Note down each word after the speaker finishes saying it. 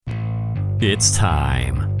It's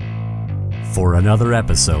time for another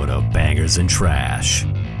episode of Bangers and Trash,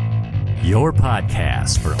 your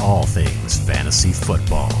podcast for all things fantasy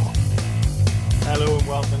football. Hello and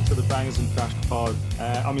welcome to the Bangers and Trash pod.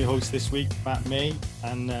 I'm your host this week, Matt May,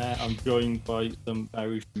 and I'm joined by some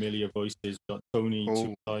very familiar voices. We've got Tony,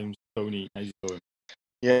 two times. Tony, how's it going?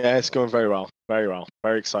 Yeah, it's going very well. Very well.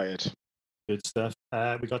 Very excited. Good stuff.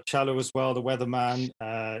 We got Chalo as well, the weatherman.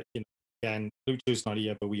 Again, Lucho's not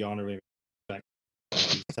here, but we honour him.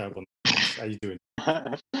 He's terrible. How you doing?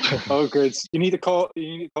 Oh, good. You need to call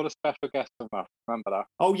a special guest on that. Remember that.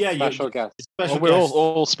 Oh yeah, special guest. Special we're guest.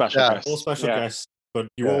 all special guests. All special guests, but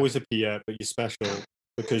you always appear, but you're special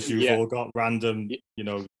because you've all got random,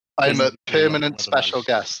 I'm a permanent special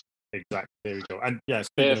guest. Exactly. There we go. And yes,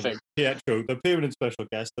 perfect. Pietro, the permanent special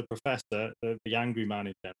guest, the professor, the angry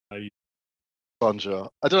manager. Bonjour.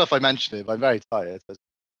 I don't know if I mentioned it, but I'm very tired.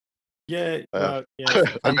 Yeah. I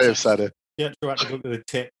may have said it. Pietro had to go to the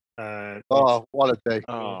tip. What a day.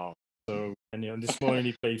 So, and this morning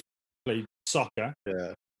he played soccer.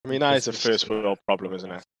 Yeah. I mean, that is a first world problem, isn't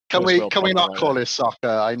it? Can we not call it soccer?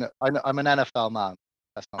 I'm an NFL man.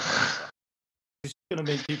 That's not It's going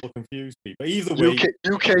to make people confused. But either way,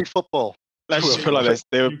 UK football. Let's just put it like this: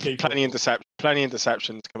 there were plenty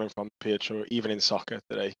interceptions coming from Pietro, even in soccer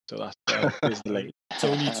today. So that's is the link.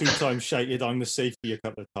 Tony 2 times shouted, "I'm the safety" a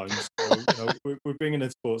couple of times. So, we're bringing the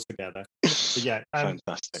sports together. But yeah,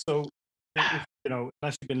 fantastic. So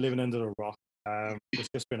unless you've been living under a rock, there's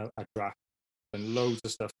just been a draft and loads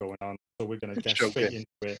of stuff going on. So we're going to get straight into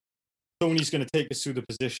it. Tony's going to take us through the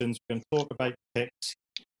positions. We're going to talk about picks,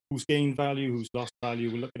 who's gained value, who's lost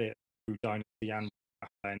value. We'll look at it through Dynasty and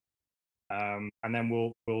draft. And then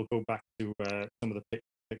we'll go back to some of the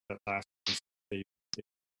picks that last.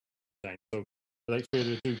 So, without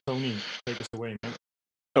further ado, Tony, take us away, mate.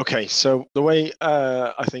 Okay, so the way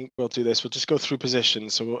I think we'll do this, we'll just go through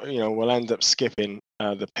positions. So we'll end up skipping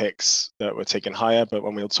the picks that were taken higher, but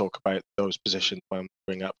when we'll talk about those positions when we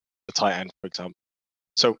bring up the tight end, for example.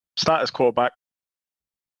 So start as quarterback.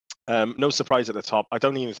 No surprise at the top. I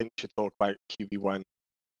don't even think we should talk about QB1,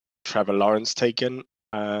 Trevor Lawrence taken.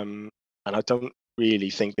 And I don't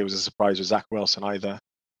really think there was a surprise with Zach Wilson either.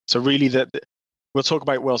 So really, we'll talk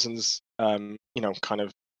about Wilson's, kind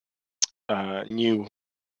of new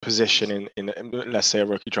position in let's say a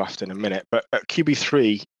rookie draft in a minute. But at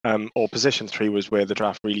QB3 or position 3 was where the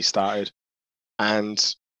draft really started, and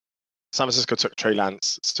San Francisco took Trey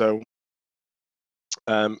Lance. So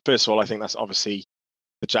first of all, I think that's obviously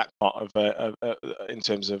the jackpot of in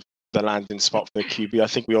terms of the landing spot for the QB. I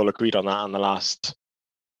think we all agreed on that on the last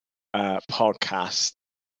podcast.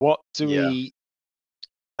 What do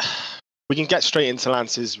we can get straight into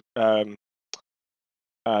Lance's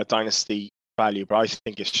dynasty value, but I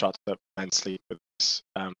think it's shot up immensely with this,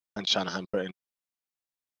 and Shanahan putting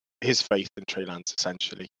his faith in Trey Lance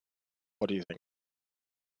essentially. What do you think?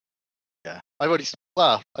 Yeah, I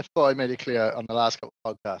thought I made it clear on the last couple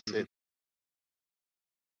of podcasts.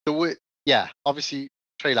 Obviously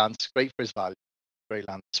Trey Lance, great for his value, great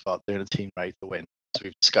landing spot. They're in a team ready to win, as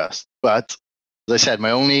we've discussed. But as I said,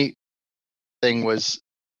 my only thing was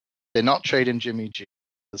they're not trading Jimmy G,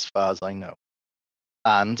 as far as I know.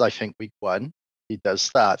 And I think week 1, he does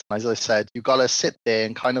start. And as I said, you've got to sit there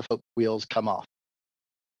and kind of hope wheels come off.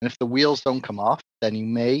 And if the wheels don't come off, then you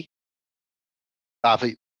may have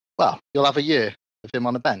you'll have a year of him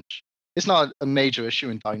on the bench. It's not a major issue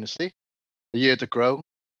in Dynasty, a year to grow.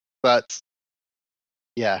 But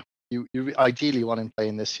yeah, you ideally want him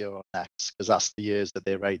playing this year or next, because that's the years that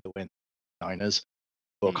they're ready to win. Niners,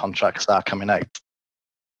 or contracts are coming out.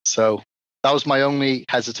 So that was my only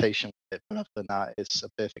hesitation with it. But other than that, it's a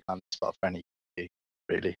perfect landing spot for any QB,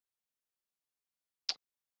 really.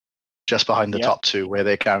 Just behind the top 2, where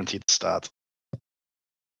they're guaranteed to start.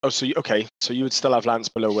 Oh, so you would still have Lance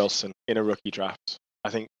below Wilson in a rookie draft. I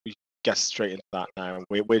think we get straight into that now.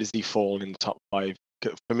 Where does he fall in the top 5?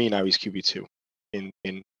 For me now, he's QB2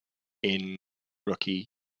 in rookie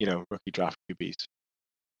draft QBs.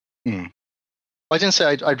 I didn't say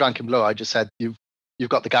I'd rank him low. I just said you've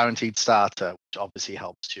got the guaranteed starter, which obviously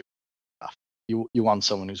helps you. You want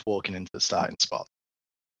someone who's walking into the starting spot.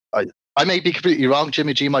 I may be completely wrong.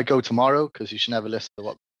 Jimmy G might go tomorrow, because you should never listen to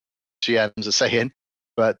what GMs are saying.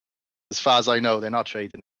 But as far as I know, they're not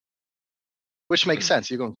trading. Which makes sense.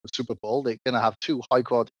 You're going to the Super Bowl. They're going to have 2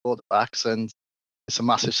 high-quality quarterbacks, and it's a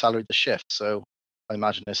massive salary to shift. So I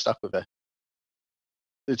imagine they're stuck with it.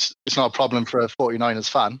 It's not a problem for a 49ers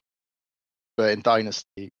fan, but in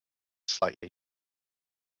Dynasty, slightly.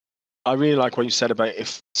 I really like what you said about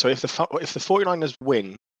if the 49ers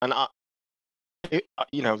win, and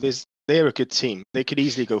they're a good team. They could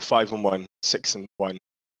easily go 5-1, 6-1.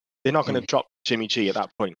 They're not going to drop Jimmy G at that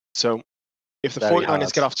point. So if the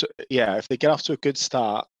 49ers get off to a good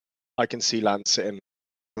start, I can see Lance sitting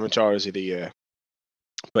the majority of the year.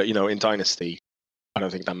 But in Dynasty, I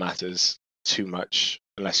don't think that matters too much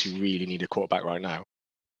unless you really need a quarterback right now.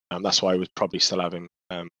 That's why I would probably still have him.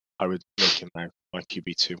 I would make him now my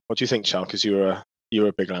QB2. What do you think, Charles? Because you were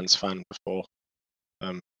a big Lance fan before,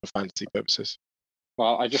 for fantasy purposes.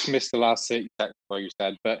 Well, I just missed the last 30 seconds what you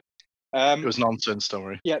said, but it was nonsense. Don't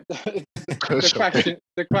worry. Yeah, the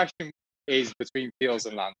question is between Fields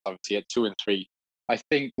and Lance, obviously at 2 and 3. I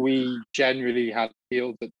think we generally had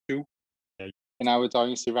Fields at 2 in our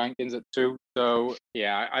dynasty rankings at 2. So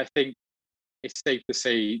yeah, I think it's safe to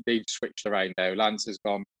say they've switched around now. Lance has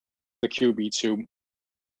gone the QB2.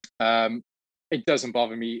 It doesn't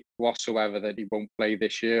bother me whatsoever that he won't play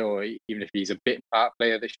this year, or even if he's a bit part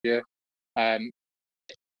player this year.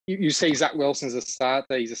 You say Zach Wilson's a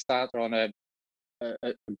starter. He's a starter on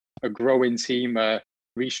a growing team, a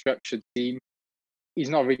restructured team. He's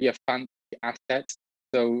not really a fancy asset.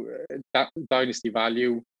 So that dynasty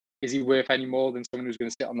value, is he worth any more than someone who's going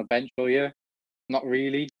to sit on the bench all year? Not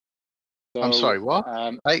really. So, I'm sorry, what?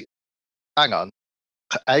 Hang on.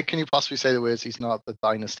 How can you possibly say the words he's not the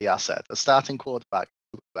dynasty asset? A starting quarterback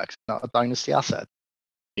is not a dynasty asset.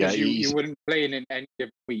 Yeah, you wouldn't play in any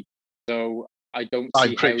given week. So I don't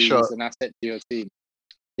see how he's an asset to your team.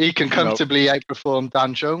 He can comfortably outperform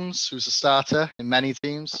Dan Jones, who's a starter in many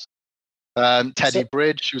teams. Teddy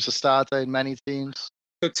Bridge, who's a starter in many teams.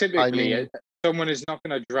 So typically, someone is not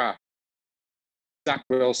going to draft Zach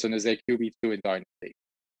Wilson as their QB2 in Dynasty.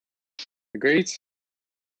 Agreed?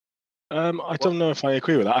 I don't know if I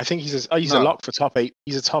agree with that. I think he's a lock for top 8.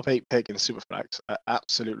 He's a top 8 pick in Superflex. An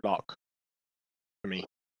absolute lock for me.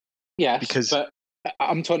 Yes, but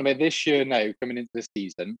I'm talking about this year now, coming into the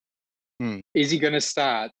season. Is he going to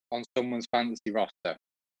start on someone's fantasy roster?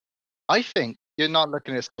 I think you're not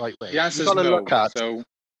looking at this the right way. The answer is no. So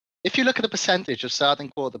if you look at the percentage of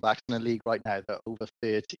starting quarterbacks in the league right now, they're over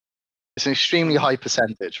 30. It's an extremely high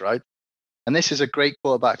percentage, right? And this is a great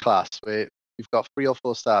quarterback class where you've got 3 or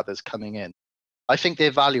 4 starters coming in. I think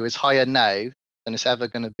their value is higher now than it's ever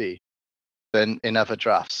going to be than in other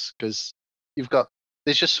drafts, because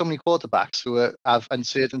there's just so many quarterbacks who have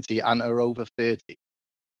uncertainty and are over 30,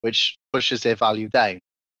 which pushes their value down.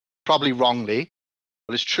 Probably wrongly,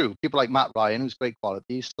 but it's true. People like Matt Ryan, who's great quality,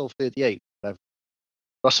 he's still 38.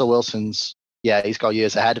 Russell Wilson's, he's got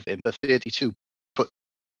years ahead of him, but 32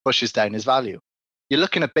 pushes down his value. You're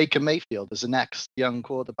looking at Baker Mayfield as the next young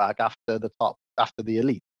quarterback after the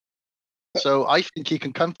elite. So I think he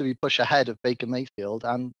can comfortably push ahead of Baker Mayfield,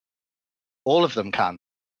 and all of them can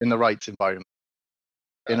in the right environment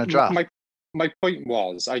in a draft. My point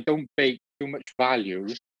was, I don't bake too much value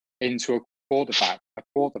into a quarterback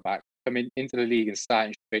coming into the league and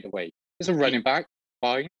starting straight away. As a running back,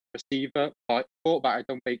 fine. Receiver, fine. Quarterback, I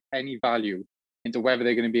don't bake any value into whether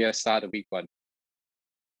they're going to be a starter week 1.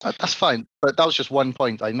 That's fine, but that was just one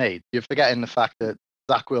point I made. You're forgetting the fact that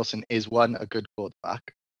Zach Wilson is a good quarterback.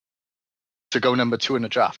 To go number 2 in the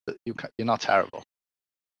draft, you're not terrible,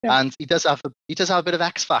 and he does have a bit of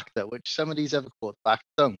X factor, which some of these other quarterbacks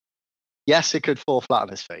don't. Yes, it could fall flat on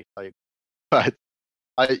his face, but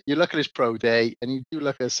you look at his pro day and you do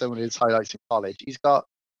look at some of his highlights in college. He does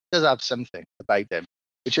have something about him,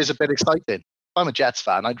 which is a bit exciting. If I'm a Jets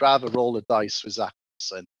fan, I'd rather roll the dice with Zach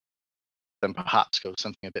Wilson than perhaps go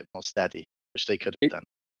something a bit more steady, which they could have done.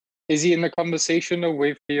 Is he in the conversation though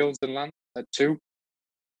with Fields and Lance at 2?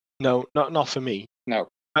 No, not for me. No.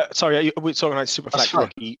 Sorry, we're talking about Superflex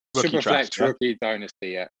rookie draft. Rookie dynasty,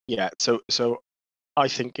 yeah. Yeah, so I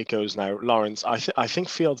think it goes now. Lawrence, I think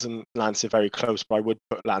Fields and Lance are very close, but I would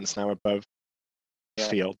put Lance now above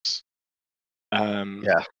Fields. I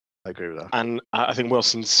agree with that. And I think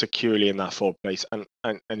Wilson's securely in that 4th place, and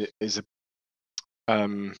it is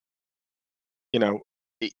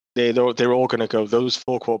they're all going to go. Those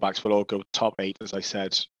 4 quarterbacks will all go top 8, as I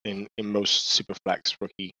said, in most Superflex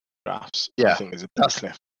rookie drafts. Yeah, I think there's a big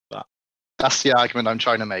cliff for that. That's the argument I'm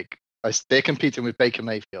trying to make. They're competing with Baker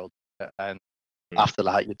Mayfield, and after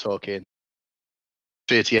that, you're talking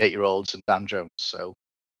 38-year-olds and Dan Jones. So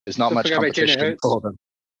there's not much competition for them.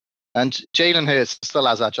 And Jalen Hurts still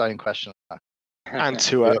has that giant question. And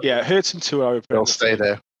Tua, Hurts and Tua will stay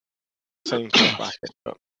there. Same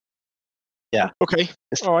bracket. Yeah. Okay.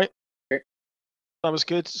 All right. That was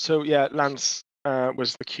good. So Lance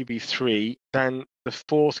was the QB3. Then the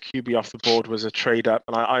 4th QB off the board was a trade up,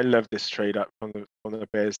 and I love this trade up from the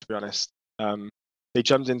Bears. To be honest, they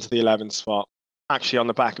jumped into the 11th spot, actually on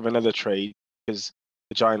the back of another trade because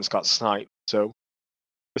the Giants got sniped. So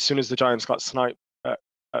as soon as the Giants got sniped at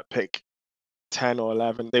pick 10 or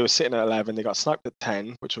 11, they were sitting at 11. They got sniped at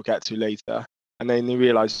 10, which we'll get to later. And then they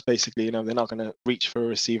realized basically, they're not going to reach for a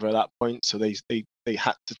receiver at that point. So they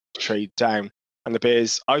had to trade down. And the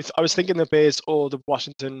Bears, I was thinking the Bears or the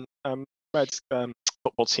Washington Reds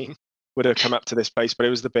football team would have come up to this place, but it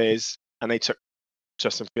was the Bears, and they took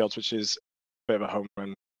Justin Fields, which is a bit of a home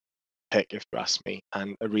run pick, if you ask me,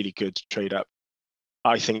 and a really good trade up.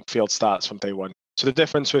 I think Fields starts from day one. So the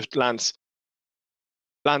difference with Lance,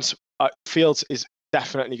 Fields is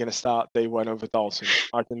definitely going to start day one over Dalton.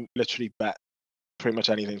 I can literally bet pretty much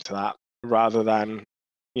anything to that, rather than,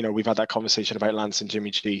 we've had that conversation about Lance and Jimmy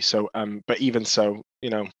G. So, but even so,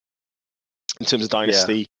 in terms of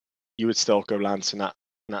Dynasty, you would still go Lance in that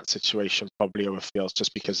situation, probably over Fields,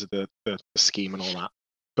 just because of the scheme and all that.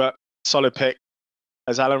 But solid pick.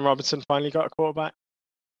 Has Allen Robinson finally got a quarterback?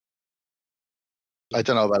 I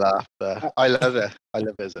don't know about that, but I love it. I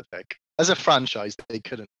love it as a pick. As a franchise, they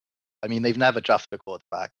couldn't. I mean, they've never drafted a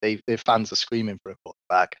quarterback. Their fans are screaming for a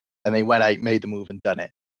quarterback, and they went out, made the move, and done it.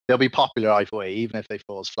 They'll be popular either way, even if they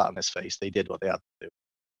falls flat on his face. They did what they had to do.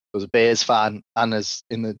 As a Bears fan, and as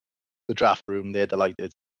in the draft room, they're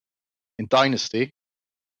delighted. In Dynasty,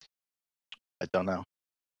 I don't know.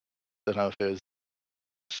 Don't know if it was.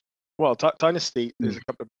 Well, Dynasty, there's a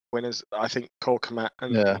couple of winners. I think Cole Kmet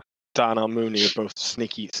and Darnell Mooney are both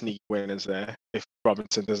sneaky winners there. If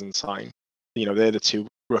Robinson doesn't sign, they're the two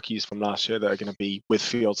rookies from last year that are going to be with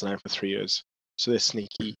Fields now for 3 years. So they're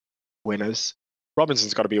sneaky winners.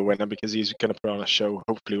 Robinson's got to be a winner because he's going to put on a show,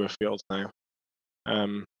 hopefully, with Fields now.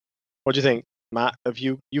 What do you think, Matt?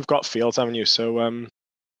 You've got Fields, haven't you? So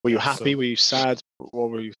were you happy? Were you sad? What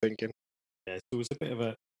were you thinking? Yeah, so it was a bit of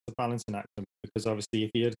a balancing act, because obviously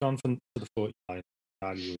if he had gone to the 49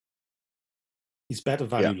 value, he's better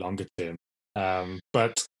value longer term.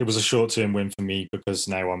 But it was a short term win for me, because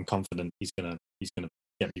now I'm confident he's gonna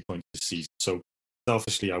get me points this season. So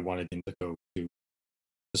selfishly, I wanted him to go to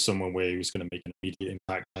someone where he was going to make an immediate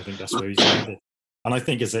impact. I think that's where he's going. And I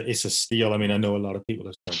think it's a steal. I mean, I know a lot of people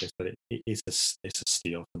have said this, but it is a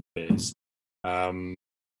steal from Bears.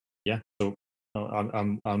 So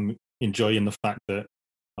I'm enjoying the fact that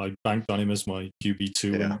I banked on him as my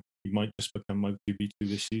QB2, and he might just become my QB2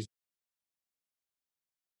 this season.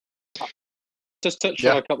 Just touch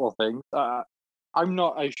on a couple of things. I'm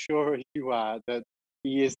not as sure as you are that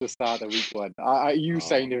he is the start of week one. You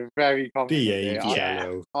saying it very confidently.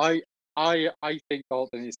 I think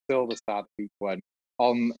Dalton is still the start of week one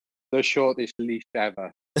on the shortest leash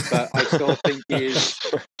ever. But I still think he is.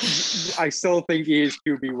 I still think he is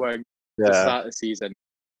QB1 to start the season.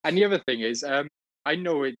 And the other thing is, I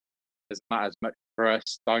know it doesn't matter as much for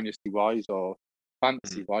us dynasty wise or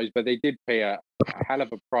fantasy wise, but they did pay a hell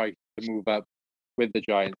of a price to move up with the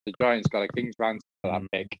Giants. The Giants got a king's ransom for that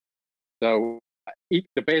pick. So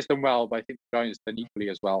the Bears done well, but I think the Giants done equally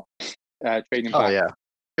as well. Trading back.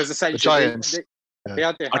 Because essentially, the Giants, they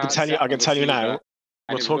had their I can tell you now.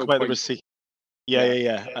 We'll talk about the receiver.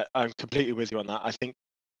 I'm completely with you on that. I think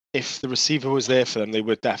if the receiver was there for them, they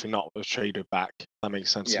would definitely not have traded back. That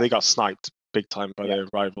makes sense. So they got sniped big time by their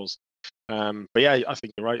rivals. But I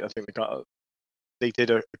think you're right. I think they did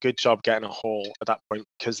a good job getting a haul at that point,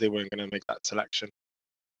 because they weren't going to make that selection.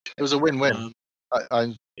 It was a win-win.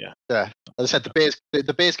 As I said,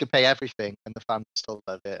 the Bears could pay everything, and the fans still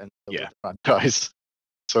love it, and the franchise.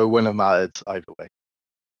 So it wouldn't have mattered either way.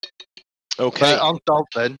 Okay. But on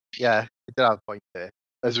Dalton, he did have a point there.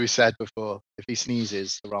 As we said before, if he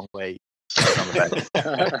sneezes the wrong way, and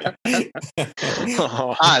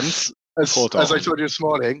as I told you this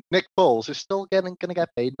morning, Nick Foles is still going to get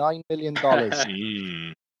paid $9 million to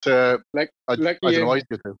I don't know what he's going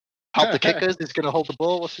to do. Help the kickers. He's going to hold the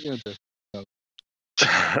ball. What's he going to do?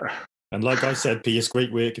 And like I said, P, it's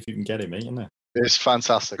great work if you can get him, isn't it? It's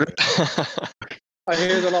fantastic. I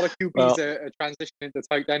heard a lot of QBs are transitioning to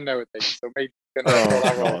tight end nowadays, so maybe we're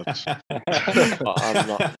going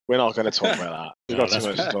to We're not going to talk about that. We've got too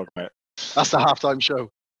much to talk about. That's the halftime show.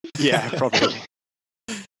 Yeah, probably.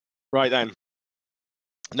 Right then.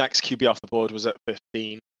 Next QB off the board was at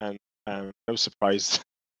 15, and no surprise,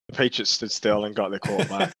 the Patriots stood still and got their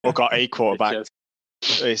quarterback, or got a quarterback.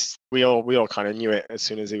 We all kind of knew it as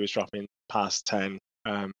soon as he was dropping past 10.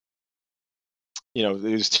 There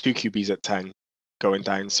was two QBs at 10 going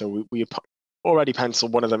down, so we already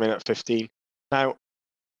penciled one of them in at 15. Now,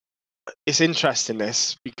 it's interesting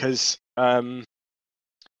this, because Mac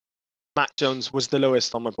Jones was the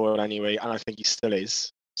lowest on my board anyway, and I think he still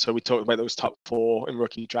is. So we talked about those top 4 in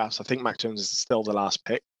rookie drafts. I think Mac Jones is still the last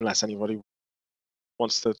pick, unless anybody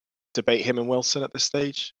wants to debate him and Wilson at this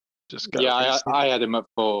stage. I had him up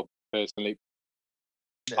for personally.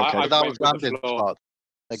 Okay, that was landing spot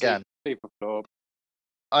again. Safer floor.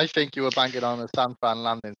 I think you were banking on a San Fran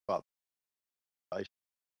landing spot.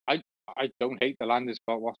 I don't hate the landing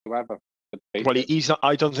spot whatsoever. Well, he's not.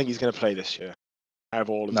 I don't think he's going to play this year. Out of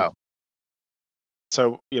all of them.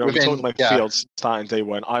 So we're talking about Fields starting day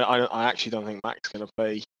one. I actually don't think Mac's going to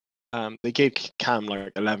play. They gave Cam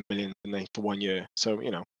like 11 million, didn't they, for 1 year? So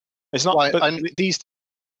it's not. Well, but these.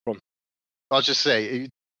 I'll just say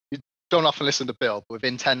you don't often listen to Bill, but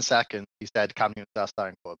within 10 seconds he said Cam Newton's our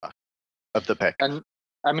starting quarterback of the pick. And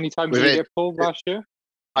how many times did he get pulled last year?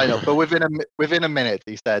 I know, but within a minute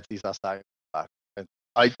he said he's our starting quarterback. And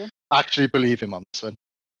I actually believe him on this one.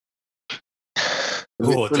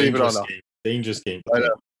 Believe it or not. Dangerous game. I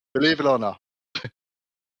know. Believe it or not.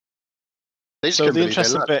 So the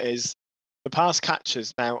interesting bit is the pass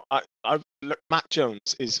catches. Now, I look. Mac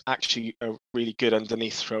Jones is actually a really good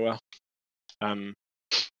underneath thrower.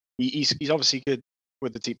 He's obviously good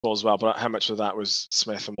with the deep ball as well, but how much of that was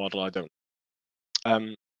Smith and Waddle, I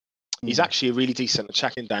don't. He's actually really decent at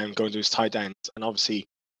checking down, going to his tight ends, and obviously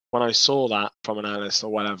when I saw that from an analyst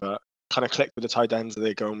or whatever, kind of clicked with the tight ends that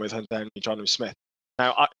they're going with Hunter Henry, Jonnu Smith.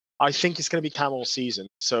 Now, I think it's going to be Cam all season.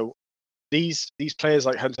 So these players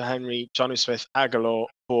like Hunter Henry, Jonnu Smith, Aguilar,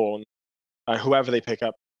 Bourne, whoever they pick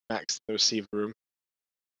up next in the receiver room,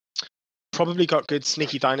 probably got good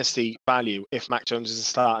sneaky dynasty value if Mac Jones is a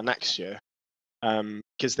starter next year.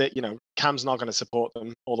 Because Cam's not going to support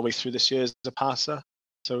them all the way through this year as a passer.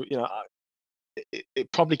 So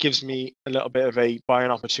it probably gives me a little bit of a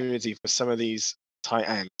buying opportunity for some of these tight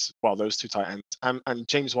ends. Well, those two tight ends and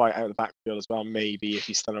James White out of the backfield as well. Maybe if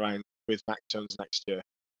he's still around with Mac Jones next year.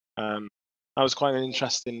 That was quite an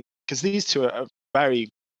interesting because these two are very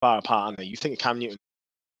far apart, aren't they? You think Cam Newton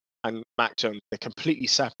and Mac Jones, they're completely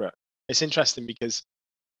separate. It's interesting because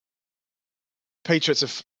Patriots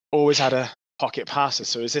have always had a pocket passer.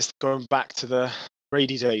 So is this going back to the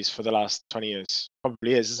Brady days for the last 20 years?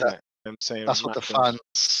 Probably is, isn't it? I'm saying that's what the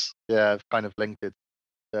fans, kind of linked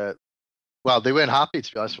it. Well, they weren't happy,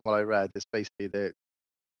 to be honest, from what I read. It's basically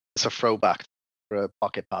it's a throwback for a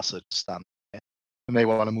pocket passer to stand there. And they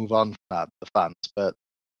want to move on from that, the fans. But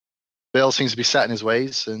Bill seems to be set in his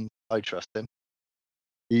ways, and I trust him.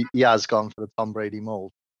 He has gone for the Tom Brady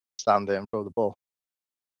mold. Stand there and throw the ball.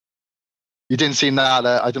 You didn't see that.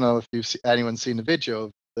 I don't know if anyone's seen the video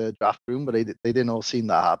of the draft room, but they didn't all seem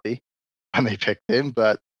that happy when they picked him.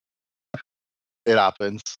 But it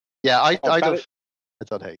happens. Yeah, I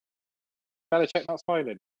don't hate. Belichick not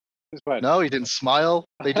smiling. No, he didn't smile.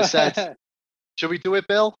 They just said, "Should we do it,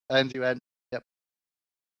 Bill?" And he went, "Yep."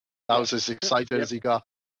 That was as excited as he got.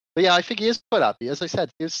 But yeah, I think he is quite happy. As I said,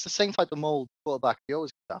 it's the same type of mold quarterback he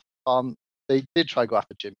always got after. They did try to go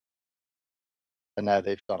after Jimmy, and now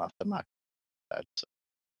they've gone after Mac. So,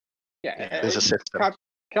 there's a system.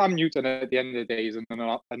 Cam Newton at the end of the day is an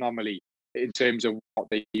anomaly in terms of what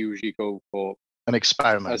they usually go for. An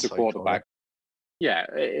experiment as a quarterback. Yeah,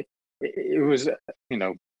 it was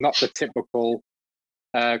not the typical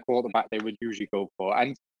quarterback they would usually go for.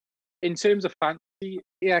 And in terms of fantasy,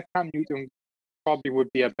 Cam Newton probably would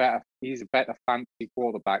be he's a better fantasy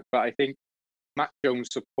quarterback. But I think Mac Jones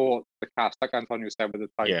supports the cast, like Antonio said with the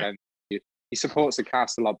tight end. He supports the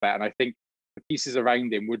cast a lot better, and I think the pieces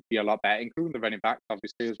around him would be a lot better, including the running backs,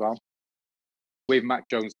 obviously, as well. With Mac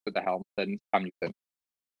Jones at the helm than Cam Newton.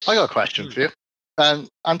 I got a question for you.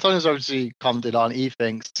 Antonio's obviously commented on he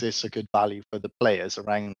thinks it's a good value for the players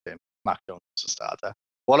around him. Mac Jones is a starter.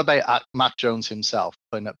 What about Mac Jones himself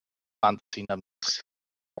putting up fantasy numbers?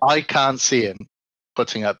 I can't see him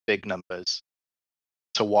putting up big numbers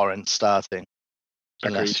to warrant starting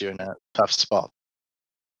unless you're in a tough spot.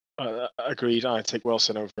 Agreed. I take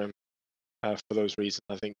Wilson over him for those reasons.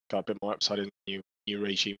 I think got a bit more upside in the new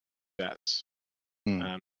regime bets.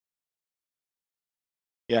 Yeah.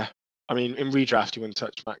 I mean, in redraft, you wouldn't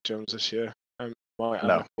touch Mac Jones this year. No.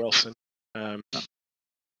 Wilson.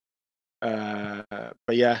 But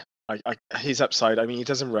yeah, his upside. I mean, he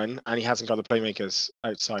doesn't run, and he hasn't got the playmakers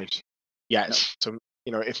outside yet. No. So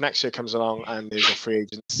if next year comes along and there's a free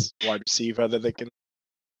agents wide receiver that they can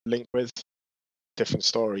link with, different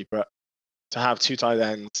story. But to have two tight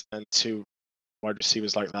ends and two wide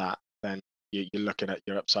receivers like that, then you're looking at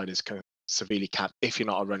your upside is kind of severely capped if you're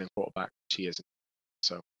not a running quarterback, which he isn't.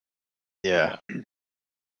 So. Yeah.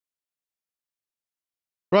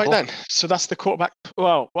 Right then. So that's the quarterback.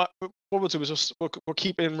 Well, what we'll do is we'll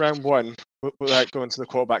keep it in round one without going to the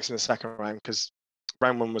quarterbacks in the second round because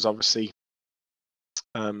round one was obviously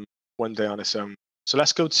one day on its own. So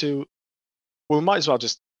let's go to. Well, we might as well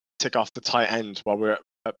just tick off the tight end while we're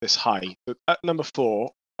at this high. At number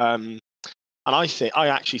 4, And I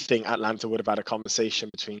actually think Atlanta would have had a conversation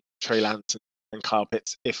between Trey Lance and Kyle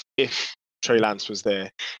Pitts if Trey Lance was there.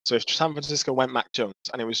 So if San Francisco went Mac Jones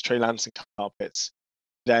and it was Trey Lance and Kyle Pitts,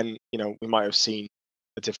 then we might have seen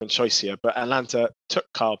a different choice here. But Atlanta took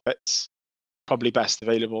Kyle Pitts, probably best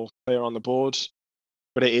available player on the board,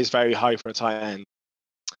 but it is very high for a tight end.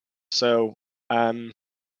 So gut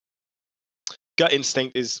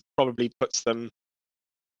instinct probably puts them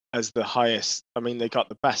as the highest. I mean, they got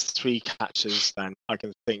the best 3 catches then I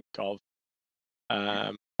can think of.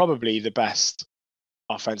 Probably the best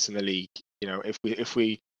offense in the league. If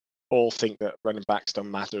we all think that running backs don't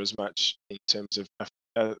matter as much in terms of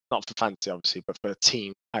not for fantasy obviously, but for a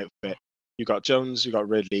team outfit, you got Jones, you got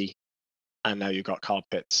Ridley, and now you got Kyle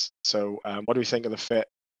Pitts. So what do we think of the fit?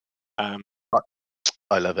 I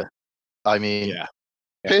love it. I mean,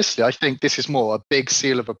 personally, I think this is more a big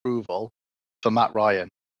seal of approval for Matt Ryan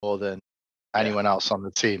more than anyone else on the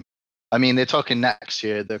team. I mean, they're talking next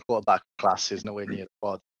year. The quarterback class is nowhere near the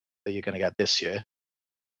quad that you're going to get this year.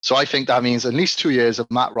 So I think that means at least 2 years of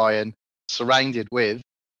Matt Ryan surrounded with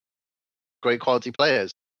great quality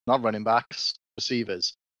players, not running backs,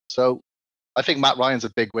 receivers. So I think Matt Ryan's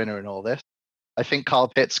a big winner in all this. I think Kyle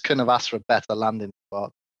Pitts couldn't have asked for a better landing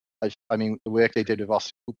spot. I mean, the work they did with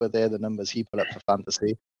Austin Cooper there, the numbers he put up for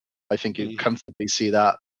fantasy, I think you comfortably see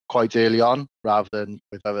that quite early on rather than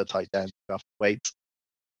with other tight ends who have to wait.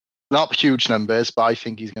 Not huge numbers, but I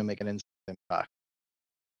think he's going to make an instant impact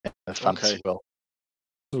in the fantasy world.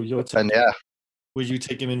 So you're would you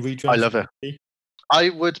take him in redraft? I love it. I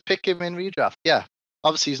would pick him in redraft, yeah.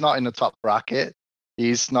 Obviously, he's not in the top bracket.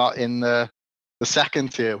 He's not in the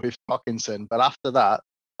second tier with Hockenson. But after that,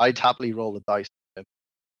 I'd happily roll the dice with him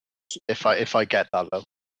if I get that low.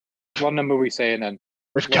 What number are we saying then?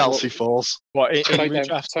 If Kelsey falls. What, in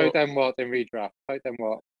redraft? So then what in redraft? Tight then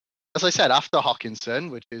what? As I said, after Hockenson,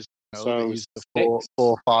 which is he's the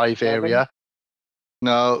 4-5 area.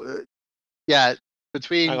 No, yeah,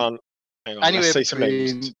 between... Hang on. Anywhere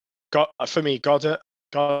between... For me, Goddard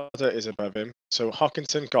is above him. So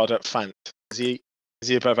Hockenson, Goddard, Fant. Is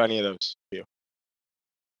he above any of those for you?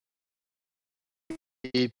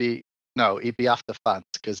 He'd be after Fant,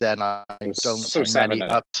 because then I don't see many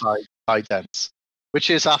upside tight ends. Which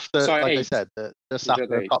is after, like 8. I said, just after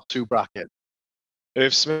the top 2 bracket.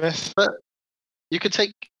 Irv Smith. But you could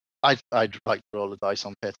take... I'd like to roll the dice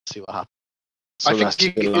on Pitt to see what happens. So I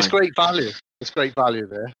think it's great value. It's great value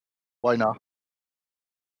there. Why not?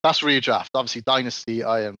 That's redraft. Obviously, Dynasty,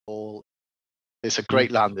 I am all. It's a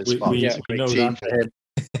great landing spot. It's a great team for him.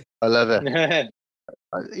 I love it.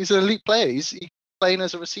 He's an elite player. He's playing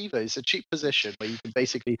as a receiver. It's a cheap position where you can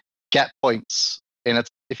basically get points if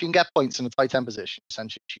you can get points in a tight end position,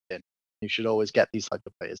 essentially cheap in. You should always get these type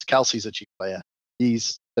of players. Kelsey's a cheap player.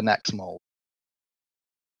 He's the next mold.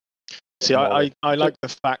 See, I like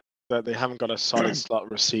the fact that they haven't got a solid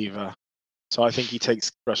slot receiver. So I think he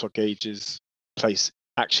takes Russell Gage's place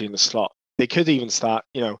actually in the slot. They could even start,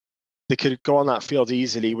 they could go on that field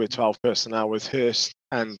easily with 12 personnel with Hurst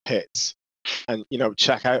and Pitts and,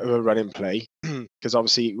 check out a running play. Because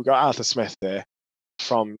obviously we've got Arthur Smith there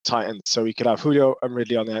from Titans. So we could have Julio and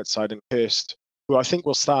Ridley on the outside and Hurst, who I think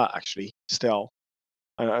will start actually still.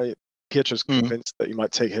 Pietro's convinced that he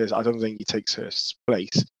might take Hurst. I don't think he takes Hurst's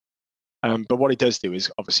place. But what he does do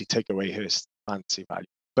is obviously take away Hurst's fantasy value.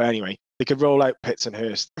 But anyway, they could roll out Pitts and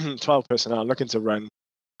Hurst, 12 personnel, looking to run,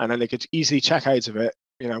 and then they could easily check out of it.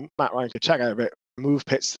 Matt Ryan could check out of it, move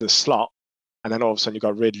Pitts to the slot, and then all of a sudden you've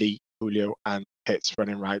got Ridley, Julio, and Pitts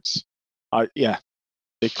running routes.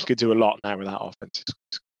 They could do a lot now with that offense.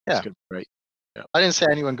 It's going to be great. Yeah. I didn't say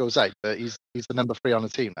anyone goes out, but he's the number 3 on the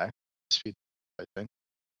team now. I think.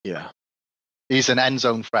 Yeah. He's an end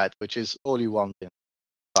zone threat, which is all you want in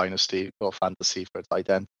Dynasty or fantasy for a tight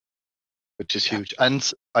end, which is huge. And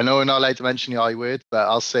I know we're not allowed to mention the I word, but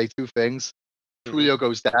I'll say 2 things. Julio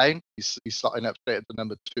goes down. He's slotting up straight at the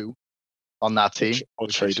number 2 on that team,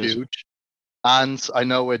 which is huge. And I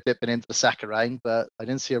know we're dipping into the second round, but I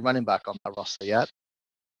didn't see a running back on that roster yet.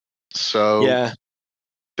 So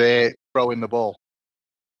they're throwing the ball.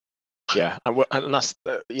 Yeah, and that's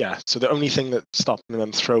So the only thing that's stopping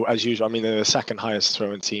them throw, as usual, I mean, they're the second highest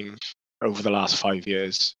throwing team over the last 5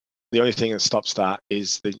 years. The only thing that stops that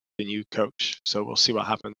is the new coach. So we'll see what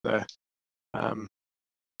happens there.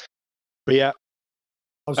 But yeah,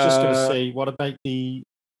 I was just going to say, what about the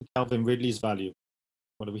Calvin Ridley's value?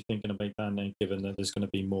 What are we thinking about that now, given that there's going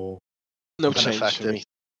to be more? No change for me.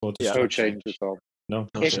 No change at all. No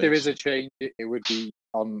if there is a change, it would be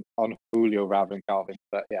on Julio rather than Calvin.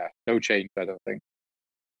 But yeah, no change, I don't think.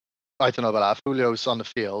 I don't know about that. If Julio's on the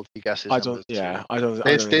field, he guesses. I don't. Yeah, I don't.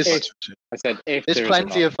 There's I said if there's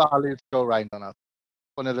plenty of value to go around on that.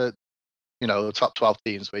 One of the the top 12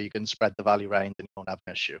 teams where you can spread the value around and you won't have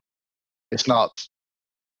an issue. It's not,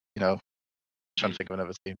 trying to think of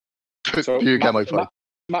another team. So you get my point.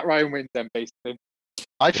 Matt Ryan wins then, basically.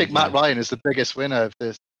 I think Matt Ryan is the biggest winner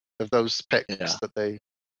of those picks the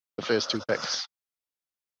first two picks.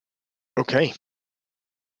 Okay.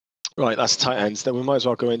 Right, that's tight ends. Then we might as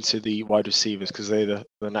well go into the wide receivers because they're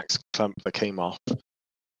the next clump that came off.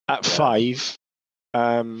 At 5,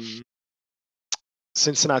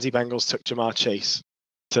 Cincinnati Bengals took Jamar Chase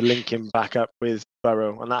to link him back up with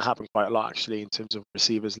Burrow, and that happened quite a lot actually in terms of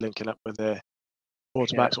receivers linking up with their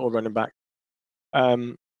quarterbacks or running back.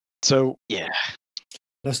 So yeah,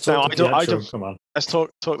 let's talk. Come on, let's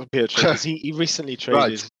talk to Pietro because he recently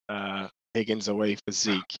traded Higgins away for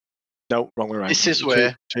Zeke. No, wrong way around. This is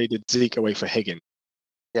where traded Zeke away for Higgins.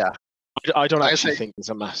 Yeah, I don't actually think there's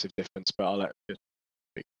a massive difference, but I'll let you.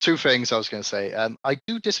 Two things I was going to say. I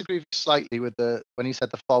do disagree slightly with when he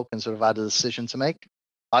said the Falcons would have had a decision to make.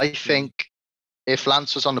 I think if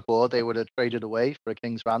Lance was on the board, they would have traded away for a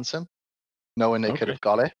king's ransom, knowing they could have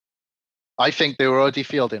got it. I think they were already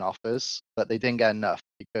fielding offers, but they didn't get enough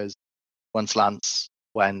because once Lance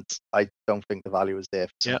went, I don't think the value was there.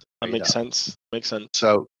 Yeah, that makes sense. Makes sense.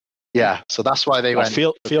 So, so that's why they went.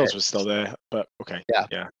 Fields was still there, but okay.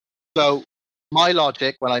 Yeah. So my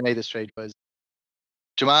logic when I made this trade was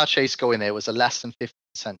Jamar Chase going there was a less than 50%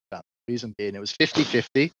 chance. Reason being, it was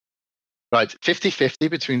 50-50. Right, 50-50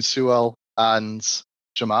 between Sewell and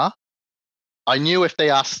Jamar. I knew if they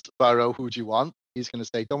asked Burrow, who do you want? He's going to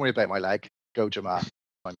say, don't worry about my leg. Go Jamar.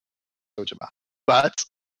 Go Jamar. But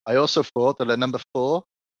I also thought that at number 4,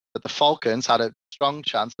 that the Falcons had a strong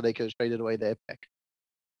chance that they could have traded away their pick.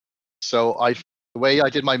 So the way I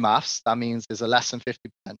did my maths, that means there's a less than 50%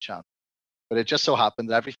 chance. But it just so happened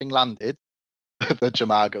that everything landed that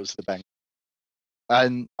Jamar goes to the Bengals.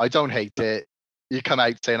 And I don't hate it. You come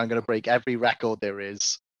out saying, I'm going to break every record there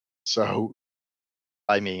is. So,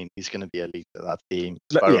 I mean, he's going to be elite at that team.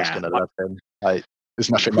 Burrow's going to love him.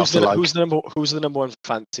 There's nothing else to like. Who's the number one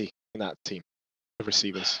fantasy in that team of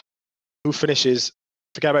receivers? Who finishes,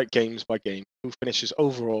 forget about games by game, who finishes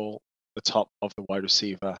overall the top of the wide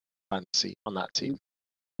receiver fantasy on that team?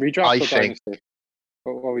 Redraft or Dynasty?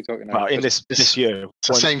 What are we talking about? Well, in this year. It's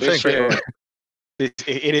the same thing.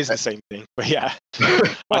 It is the same thing, but yeah.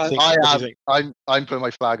 I'm putting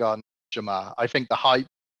my flag on Jamar. I think the hype,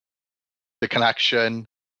 the connection,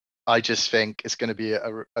 I just think it's going to be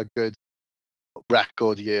a good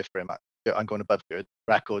record year for him. I'm going above good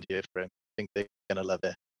record year for him. I think they're going to love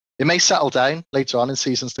it. It may settle down later on in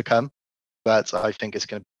seasons to come, but I think it's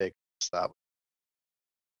going to be big to start.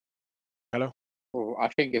 Hello. Oh, I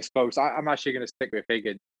think it's close. I'm actually going to stick with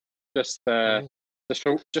Higgins just for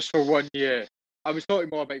 1 year. I was talking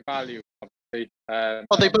more about value, obviously.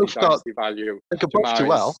 They both got value. They could both do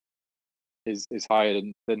well. Is higher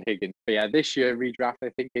than Higgins. But yeah, this year redraft, I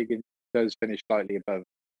think Higgins does finish slightly above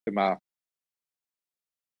Jamar.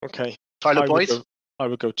 Okay. Tyler Boyd. I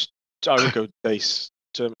would go Chase.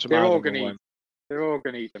 They're all going to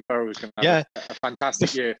eat them. Burrow's going to have a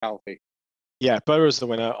fantastic year if healthy. Yeah, Burrow's the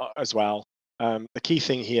winner as well. The key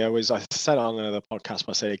thing here was, I said on another podcast, but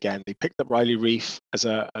I'll say it again, they picked up Riley Reef as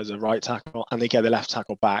a right tackle and they get the left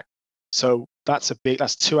tackle back. So that's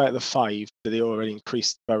 2 out of the 5 that they already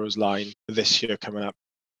increased Burrow's line for this year coming up.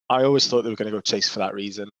 I always thought they were going to go Chase for that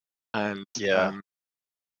reason. And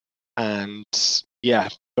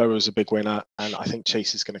Burrow's a big winner, and I think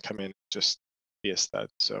Chase is going to come in just be a stud.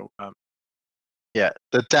 So the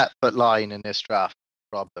depth at line in this draft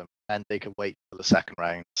robbed them, and they could wait for the second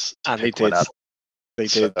rounds. And they did. They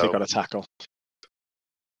did. They got a tackle.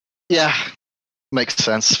 Yeah, makes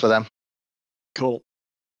sense for them. Cool.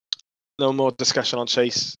 No more discussion on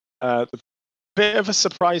Chase. The bit of a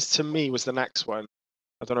surprise to me was the next one.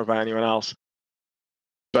 I don't know about anyone else,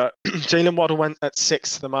 but Jalen Waddle went at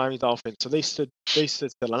 6 to the Miami Dolphins, so they stood still,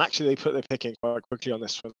 and actually they put their pick in quite quickly on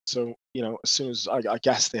this one. So as soon as I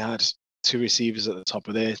guess they had 2 receivers at the top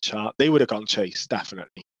of their chart, they would have gone Chase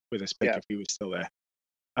definitely with this pick if he was still there.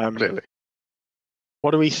 Clearly.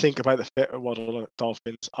 What do we think about the fit of Waddle at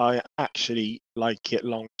Dolphins? I actually like it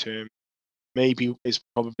long term. Maybe is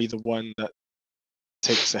probably the one that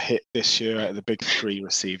takes a hit this year out of the big 3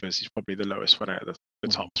 receivers. He's probably the lowest one out of the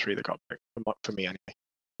top 3 that got picked, for me anyway.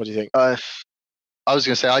 What do you think? I was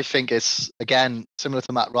going to say, I think it's, again, similar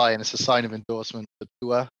to Matt Ryan, it's a sign of endorsement for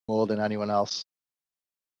Tua more than anyone else.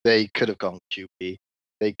 They could have gone QB.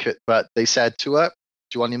 They could, but they said, Tua,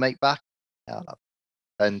 do you want your mate back? Yeah.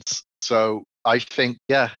 And so I think,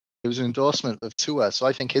 It was an endorsement of Tua, so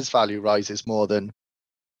I think his value rises more than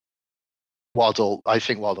Waddle. I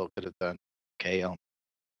think Waddle could have done okay on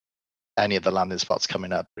any of the landing spots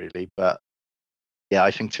coming up, really. But yeah,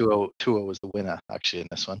 I think Tua was the winner actually in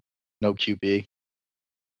this one. No QB,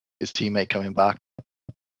 his teammate coming back.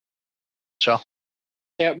 Sure.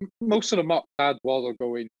 Yeah, most of the mocks had Waddle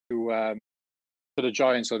going to the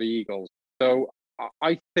Giants or the Eagles. So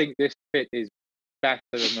I think this fit is better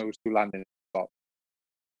than those two landing spots.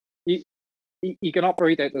 He can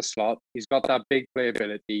operate at the slot. He's got that big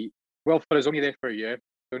playability. Will Fuller's only there for a year.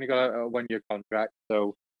 He's only got a 1-year contract.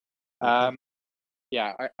 So,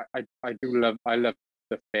 yeah, I love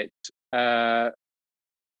the fit. I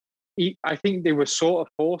think they were sort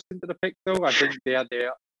of forced into the pick, though. I think they had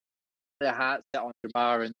their hearts set on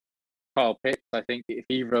Jamar and Kyle Pitts. I think if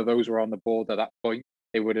either of those were on the board at that point,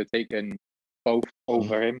 they would have taken both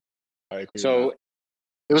over him. I agree. So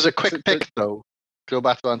it was a quick pick, though. Go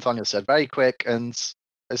back to what Antonio said. Very quick, and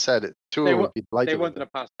I said Tua would be delighted. They wanted a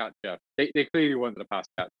pass catcher. They clearly wanted a pass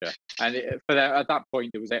catcher, and at that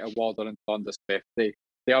point, it was at Waddle and Devonta Smith. They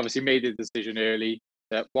obviously made the decision early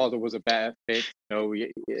that Waddle was a better fit.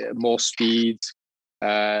 More speed.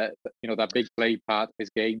 That big play part of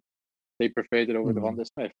his game. They preferred it over Devonta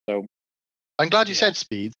Smith. So I'm glad you said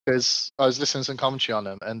speed, because I was listening to some commentary on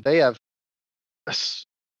them, and they have a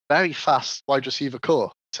very fast wide receiver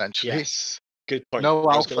core, essentially. Yes, good point. No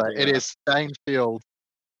alpha. It is downfield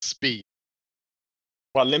speed.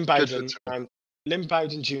 Well, Lynn Bowden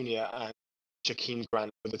Jr. and Jakeem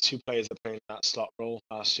Grant were the two players that played in that slot role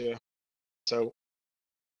last year. So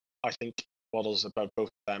I think Waddle's above both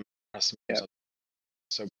of them. Yeah.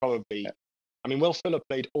 So probably, I mean, Will Fuller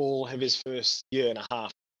played all of his first year and a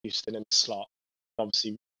half in Houston in the slot.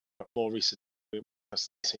 Obviously, more recently, so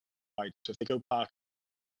if they go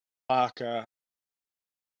Parker,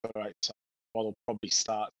 all right, so Waddle probably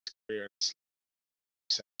start his career in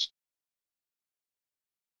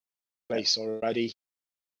place already.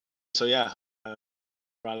 So yeah, for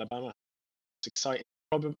Alabama, it's exciting.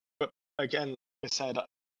 Probably, but again, like I said,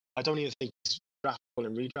 I don't even think he's draftable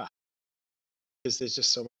in redraft because there's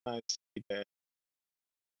just so much time there.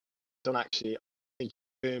 Don't actually think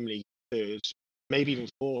firmly third, maybe even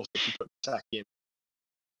fourth if you put Saki in.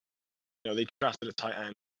 They drafted a tight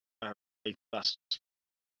end. That's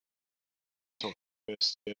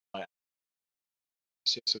first tight end.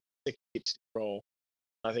 So Saki keeps the role.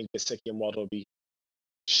 I think Saki and Waddle will be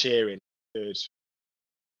sharing third.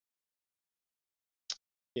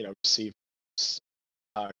 Receive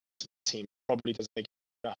team probably doesn't make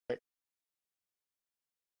draft pick.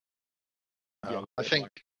 I think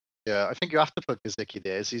you have to put Gesicki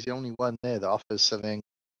there. He's the only one there that offers something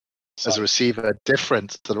as a receiver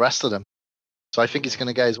different to the rest of them. So I think he's going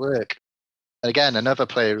to get his work. And again, another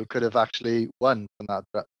player who could have actually won from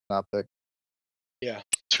that pick. Yeah.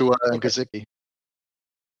 Tua and Gesicki.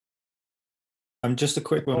 Just a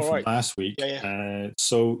quick one from last week. Yeah.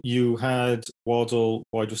 So you had Waddle,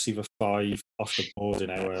 wide receiver 5, off the board in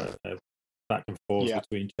our back and forth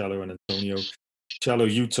between Cello and Antonio. Cello,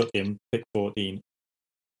 you took him, pick 14.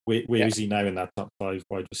 Where is he now in that top 5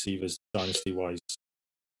 wide receivers, dynasty-wise?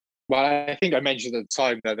 Well, I think I mentioned at the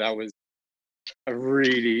time that was a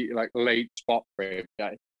really late spot for him.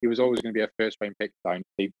 He was always going to be a first-round pick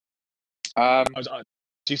dynasty.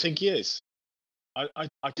 Do you think he is? I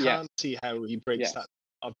can't see how he breaks that.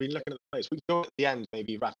 I've been looking at the players. We can go at the end,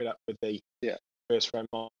 maybe wrap it up with the first round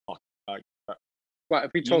mark. Well,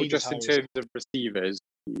 if we talk just in terms of receivers,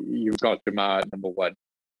 you've got Jamar at number 1.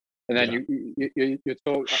 And then you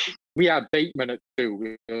talk. We had Bateman at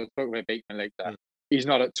 2. We'll talk about Bateman later. He's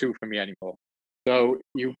not at 2 for me anymore. So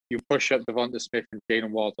you push up Devonta Smith and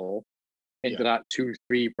Jalen Waddle into that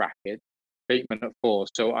 2-3 bracket. Bateman at 4.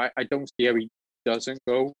 So I don't see how he doesn't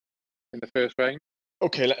go in the first round.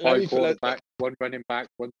 Okay, let me back, 1 running back,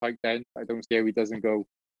 1 tight end. I don't see how he doesn't go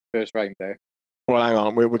first round there. Well, hang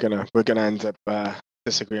on, we're gonna end up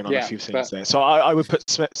disagreeing on a few things there. So I would put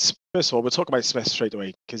Smith. First of all, we'll talk about Smith straight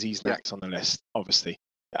away because he's next on the list. Obviously,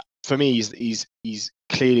 for me, he's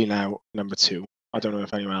clearly now number 2. I don't know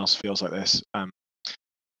if anyone else feels like this,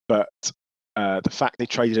 but the fact they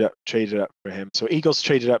traded up for him. So Eagles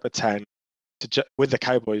traded up at 10 with the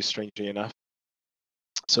Cowboys, strangely enough.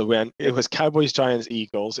 So when it was Cowboys, Giants,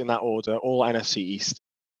 Eagles in that order, all NFC East,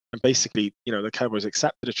 and basically, the Cowboys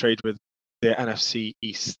accepted a trade with their NFC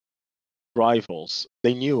East rivals.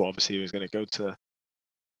 They knew obviously he was going to go to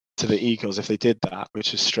the Eagles if they did that,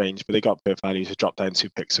 which is strange, but they got their value to drop down 2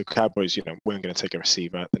 picks. So Cowboys, weren't going to take a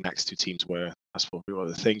receiver. The next 2 teams were. That's what we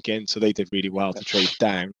were thinking. So they did really well to trade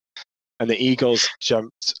down. And the Eagles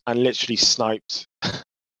jumped and literally sniped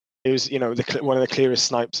it was one of the clearest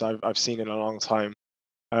snipes I've seen in a long time.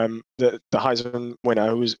 The Heisman winner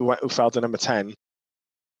who fell to number 10.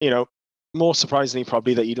 More surprisingly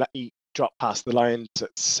probably that he dropped past the Lions at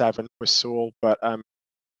 7 with Sewell, but I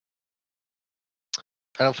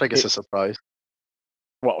don't think it's a surprise.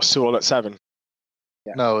 What, Sewell at 7?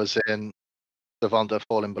 Yeah. No, as in Devonta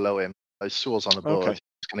falling below him. Sewell's on the board. Okay.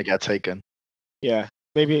 He's going to get taken. Yeah,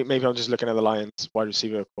 maybe I'm just looking at the Lions wide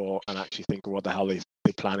receiver core and actually thinking what the hell they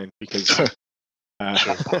planning, because I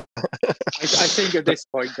think at this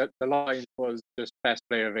point that the Lions was just best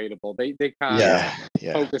player available. They can't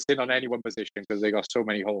focus in on any one position because they got so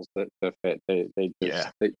many holes that fit. They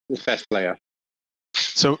the best player.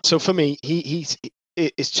 So for me,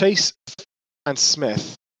 it's Chase and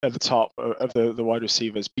Smith at the top of the wide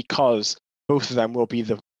receivers, because both of them will be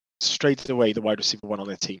straight away the wide receiver one on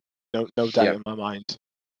their team. No doubt in my mind.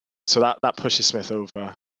 So that pushes Smith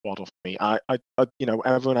over Waddle for me.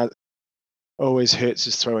 Everyone always Hurts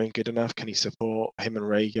is throwing good enough. Can he support him and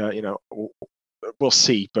Rager? We'll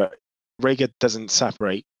see. But Rager doesn't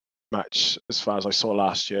separate much as far as I saw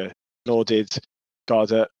last year. Nor did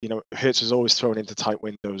Goddard. Hurts was always thrown into tight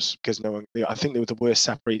windows because I think they were the worst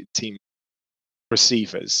separated team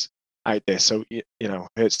receivers out there. So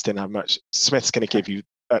Hurts didn't have much. Smith's going to give you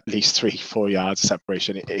at least 3-4 yards of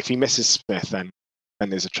separation. If he misses Smith, then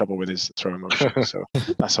there's a trouble with his throwing motion. So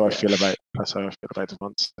that's how I feel about the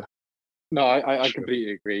monster. No, I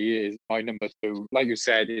completely agree. He is my number 2. Like you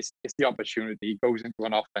said, it's the opportunity. He goes into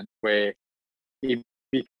an offense where he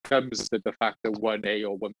becomes the de facto 1A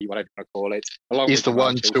or 1B, whatever you want to call it. He's the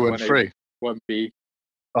 1, 2, and 3. 1B.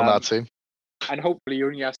 On that team. And hopefully he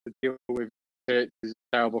only has to deal with his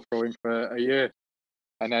terrible throwing for a year.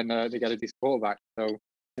 And then they get a decent quarterback. So,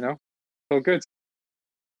 so good.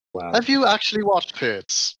 Wow. Have you actually watched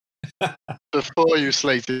Hurts before you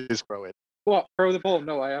slated his throwing? What? Throw the ball?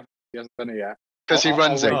 No, I haven't. He hasn't done it yet. Because he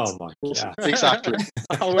runs it. Oh my God. Exactly.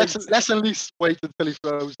 Let's at least wait until he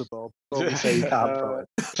throws the ball before we say he can't throw it.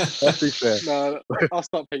 Let's be fair. No, I'll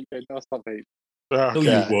stop hating. Okay. No,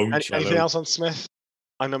 you won't. Anything else on Smith?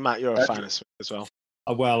 I know, Matt, you're a fan of Smith as well.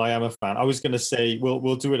 Well, I am a fan. I was going to say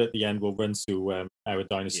we'll do it at the end. We'll run through our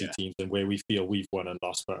dynasty teams and where we feel we've won and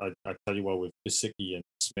lost. But I tell you what, with Gesicki and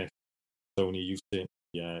Smith, Tony used to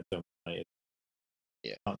dominated.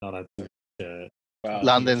 Yeah, not a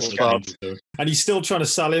landing spot. And he's still trying to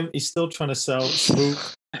sell him. He's still trying to sell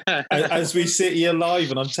Smoot as we sit here live,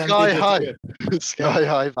 and I'm tempted. Sky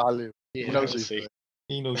high value. He knows.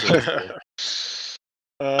 He knows.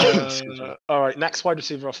 All right, next wide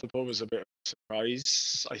receiver off the board was a bit of a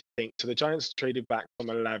surprise, I think. So the Giants traded back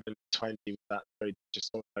from 11 to 20 with that trade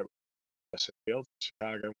just talked about Field,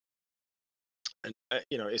 Chicago. And,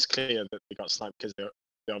 it's clear that they got sniped because they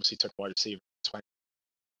obviously took wide receiver 20.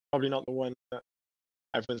 Probably not the one that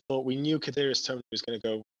everyone thought. We knew Kadarius Toney was going to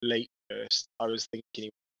go late first. I was thinking he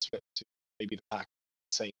would split to maybe the Pack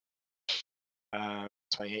same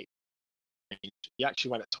 28. He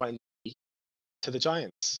actually went at 20 to the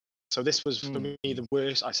Giants. So this was for me the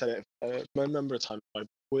worst. I said it a number of times. My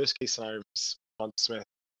worst case scenario was Von Smith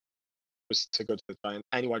was to go to the Giants.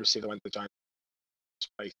 Any wide receiver that went to the Giants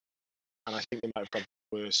place, and I think they might have got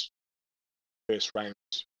the worst first round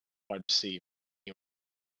wide receiver.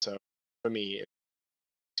 So for me,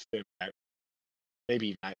 it's firm out. Maybe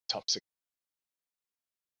even out top 6,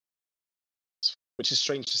 which is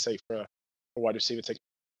strange to say for a wide receiver taking.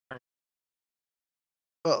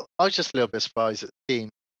 Well, I was just a little bit surprised at the team.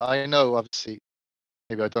 I know, obviously,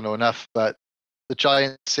 maybe I don't know enough, but the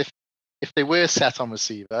Giants, if they were set on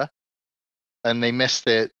receiver and they missed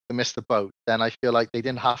the boat, then I feel like they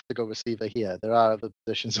didn't have to go receiver here. There are other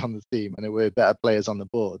positions on the team, and there were better players on the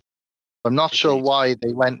board. I'm not sure why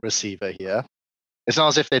they went receiver here. It's not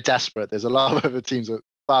as if they're desperate. There's a lot of other teams that are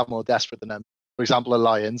far more desperate than them. For example, the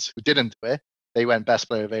Lions, who didn't do it, they went best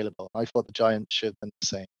player available. I thought the Giants should have done the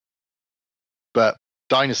same. But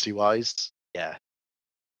dynasty-wise, yeah,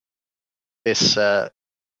 this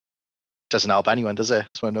doesn't help anyone, does it?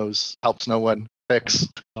 It's one of those helps no one picks.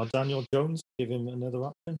 Not Daniel Jones. Give him another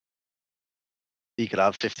option. He could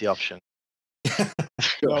have 50 options.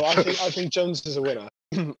 No, I think Jones is a winner.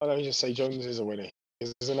 Let me just say Jones is a winner.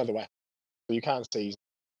 There's another way. So you can't say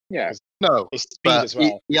no, it's speed as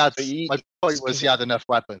well. My point was he had enough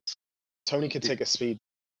weapons. Tony could take a speed.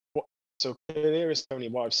 So Kadarius Toney,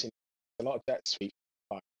 what I've seen, a lot of jet sweep.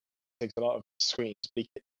 Takes a lot of screens, but he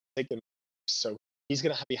can take them. So he's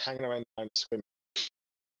going to be hanging around the screen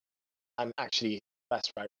and actually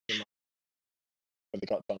best right when they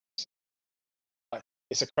got done.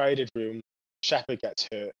 It's a crowded room. Shepard gets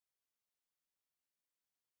hurt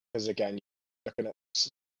because again, you're looking at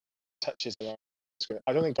touches around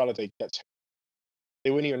I don't think Golladay gets him.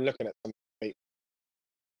 They weren't even looking at some debate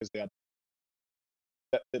because they had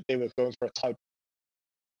that they were going for a type,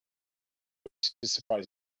 which is surprising.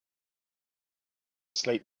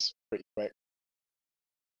 Slate's pretty quick.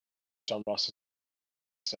 John Ross.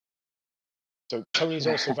 So Tony's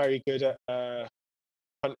also very good at punt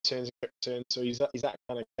returns and quick returns. So he's that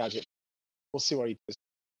kind of gadget. We'll see what he does.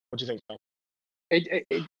 What do you think, Tom?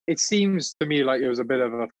 It seems to me like it was a bit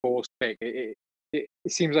of a forced pick. It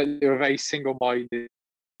seems like they were very single-minded.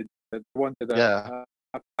 They wanted a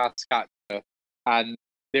pass catcher, and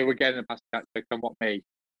they were getting a pass catcher come what may.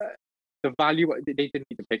 The value, they didn't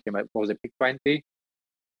need to pick him at, what was it, pick 20?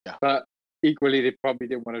 Yeah. But equally, they probably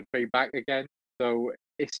didn't want to trade back again. So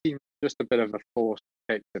it seems just a bit of a forced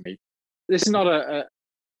pick to me. This is not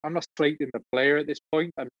I'm not slating the player at this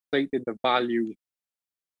point. I'm slating the value,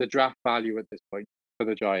 the draft value at this point for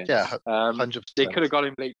the Giants. Yeah, 100%. They could have got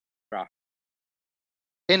him late in the draft.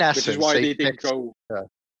 In essence, which is why they didn't go. Yeah.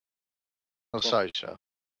 Oh, sorry, Joe.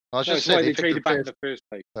 I was That's just why saying they traded back in the first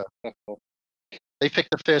place. Yeah. That's all. They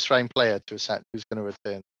picked a first-round player to a set who's going to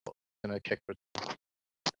return, going to kick return.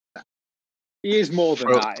 He is more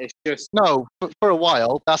than that. It's just no. For a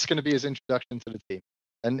while, that's going to be his introduction to the team.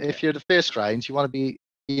 And if you're the first round, you want to be.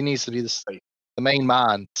 He needs to be the main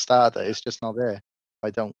man starter. It's just not there. I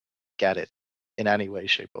don't get it in any way,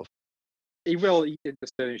 shape, or form. He will eat into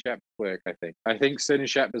Sterling Shepard's work. I think Sterling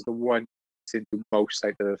Shepard is the one that's into most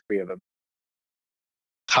out of the three of them.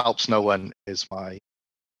 Helps no one is my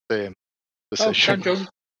firm decision. Dan Jones.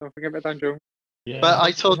 Don't forget about Dan Jones. Yeah, but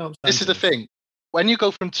I thought this is the thing. When you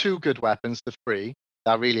go from 2 good weapons to 3,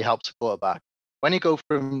 that really helps a quarterback. When you go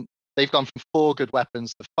from, they've gone from 4 good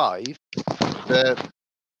weapons to 5,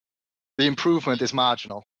 the improvement is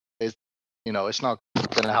marginal. It's not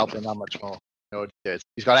going to help him that much more.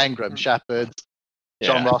 He's got Engram, Shepard,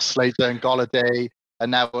 John Ross, Slater, and Golladay,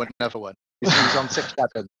 and now another one. He's on 6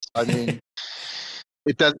 weapons. I mean,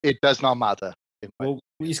 it does not matter. Well,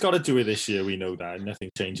 he's got to do it this year. We know that, and nothing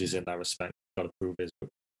changes in that respect. He's got to prove his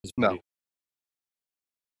no.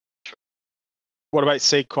 What about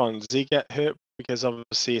Saquon? Does he get hurt because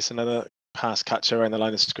obviously it's another pass catcher around the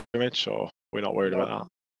line of scrimmage, or we're not worried about that?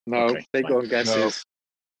 No, okay, they go and guesses.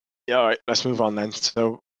 Yeah, all right. Let's move on then.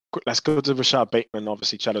 So let's go to Rashad Bateman.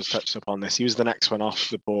 Obviously, Chaddo's touched upon this. He was the next one off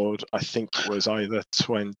the board. I think it was either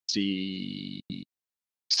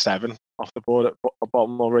 27 off the board at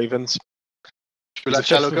Baltimore Ravens. Should we let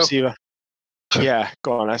Cello go? Receiver. Yeah,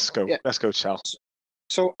 go on. Let's go. Yeah. Let's go, Chell.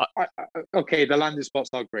 So, okay, the landing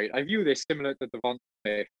spot's not great. I view this similar to Devonta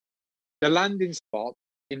Smith. The landing spot,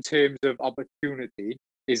 in terms of opportunity,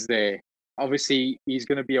 is there. Obviously, he's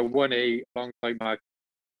going to be a 1A alongside Mark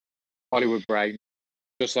Hollywood Brown,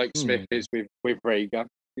 just like Smith is with Rager.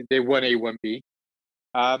 They're 1A, 1B.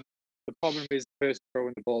 The problem is the person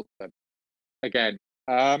throwing the ball to them. Again,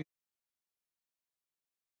 I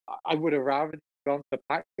would have rather gone to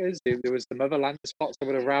Packers. If there was some other landing spots I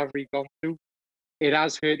would have rather gone to. It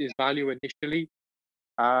has hurt his value initially,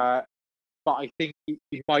 but I think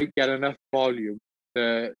he might get enough volume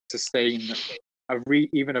to sustain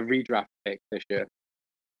even a redraft pick this year.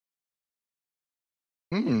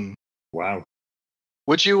 Wow.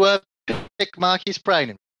 Would you pick Marquise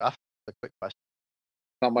Brown in redraft? A quick question.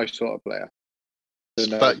 Not my sort of player. So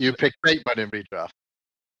no. But you pick Bateman in redraft?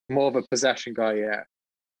 More of a possession guy, yeah.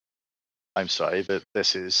 I'm sorry, but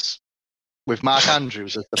this is with Mark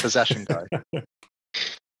Andrews as the possession guy.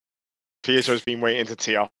 Pietro's been waiting to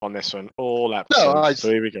tee off on this one all episode. No, so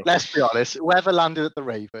here we go. Let's be honest. Whoever landed at the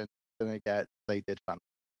Ravens going to get they did fun.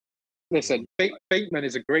 Listen, Bateman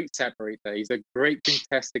is a great separator. He's a great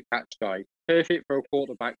contested catch guy. Perfect for a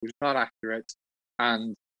quarterback who's not accurate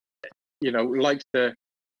and likes to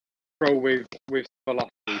throw with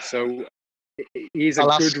velocity. So he's a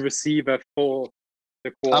good receiver for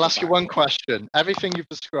the quarterback. I'll ask you one question. Everything you've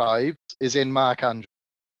described is in Mark Andrews.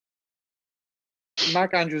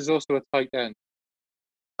 Mark Andrews is also a tight end.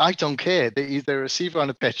 I don't care. He's a receiver on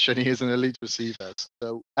a pitch and he is an elite receiver.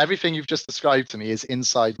 So everything you've just described to me is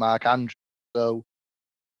inside Mark Andrews. So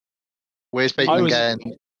where's Bateman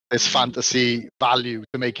getting this fantasy value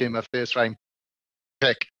to make him a first round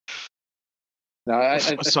pick? No, I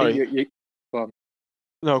sorry. Go on.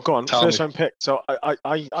 No, go on. First round pick. So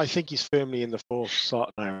I think he's firmly in the 4th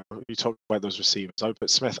slot now. You talk about those receivers. I would put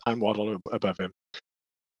Smith and Waddle above him.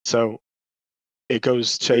 So it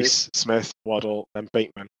goes Chase, Smith, Waddle, and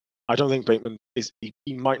Bateman. I don't think Bateman is.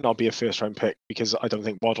 He might not be a first round pick because I don't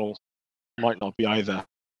think Waddle might not be either.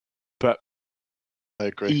 But I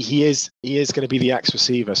agree. He is going to be the X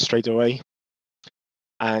receiver straight away,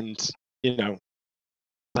 and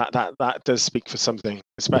that does speak for something.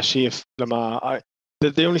 Especially if Lamar.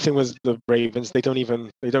 The only thing was the Ravens. They don't even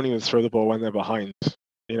throw the ball when they're behind.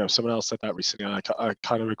 Someone else said that recently, and I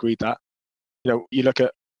kind of agreed that. You look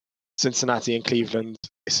at Cincinnati and Cleveland.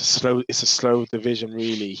 It's a slow division,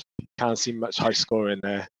 really. Can't see much high score in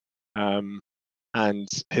there. And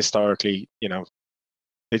historically,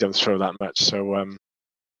 they don't throw that much. So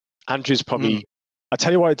Andrews probably. I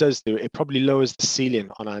tell you what it does do. It probably lowers the ceiling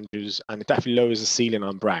on Andrews, and it definitely lowers the ceiling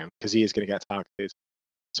on Brown because he is going to get targeted.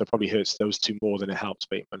 So it probably hurts those two more than it helps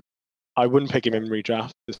Bateman. I wouldn't pick him in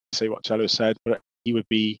redraft to say what Cello said, but he would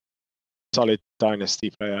be a solid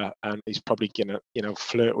dynasty player, and he's probably gonna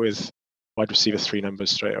flirt with wide receiver 3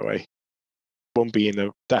 numbers straight away.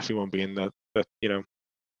 Definitely won't be in the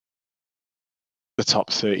top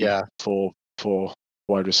 30 for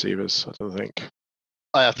wide receivers. I don't think.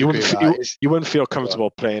 I have to agree with that. You wouldn't feel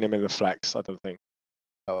comfortable playing him in the flex. I don't think.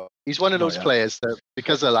 No. He's one of those players that,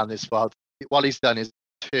 because of landing spot, what he's done is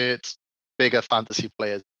hurt bigger fantasy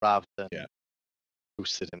players rather than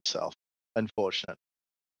boosted himself. Unfortunately,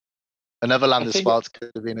 another landing spot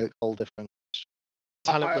could have been a whole different.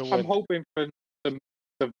 I'm hoping for some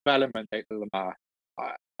development out of Lamar.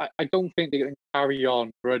 I don't think they can carry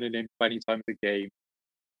on running him 20 times a game,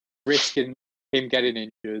 risking him getting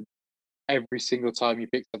injured every single time he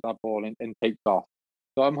picks up that ball and takes off.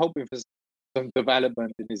 So I'm hoping for some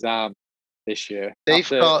development in his arm this year. They've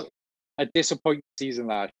got a disappointing season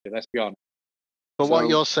last year, let's be honest. But what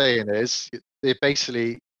you're saying is they're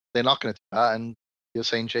not going to do that, and you're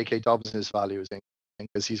saying J.K. Dobbins' value is increasing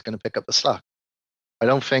because he's going to pick up the slack. I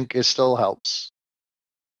don't think it still helps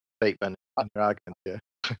Bateman and your argument here.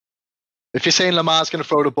 If you're saying Lamar's going to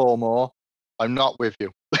throw the ball more, I'm not with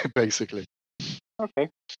you, basically. Okay.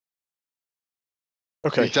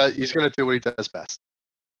 He's going to do what he does best.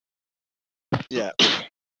 Yeah.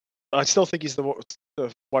 I still think he's the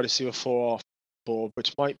wide receiver 4 off board,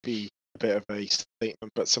 which might be a bit of a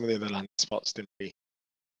statement, but some of the other landing spots didn't really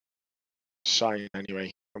shine anyway,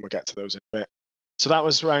 and we'll get to those in a bit. So that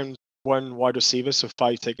was round 1 wide receiver, so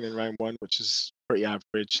 5 taken in round 1, which is pretty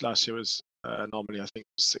average. Last year was normally, I think,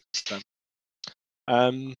 6 to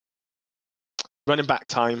 10. Running back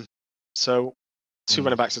time. So 2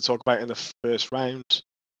 running backs to talk about in the first round.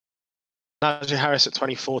 Najee Harris at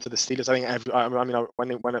 24 to the Steelers. I think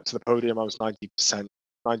when it went up to the podium, I was 90%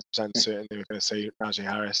 certain they were going to say Najee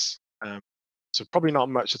Harris. So probably not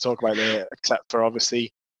much to talk about there, except for obviously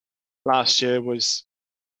last year was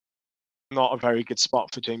not a very good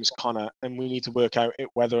spot for James Conner, and we need to work out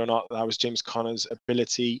whether or not that was James Conner's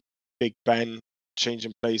ability, Big Ben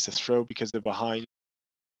changing plays to throw because they're behind,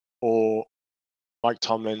 or Mike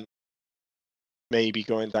Tomlin maybe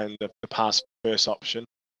going down the pass first option.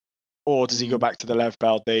 Or does he go back to the Lev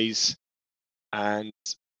Bell days and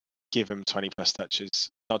give him 20 plus touches?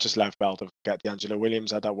 Not just Lev Bell, don't forget D'Angelo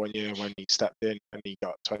Williams had that 1 year when he stepped in and he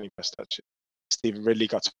got 20 plus touches. Stephen Ridley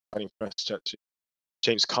got 20 plus touches.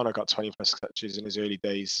 James Conner got 20 plus touches in his early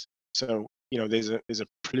days. So, there's a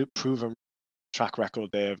proven track record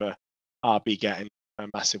there of a RB getting a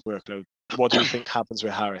massive workload. What do you think happens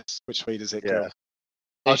with Harris? Which way does it go?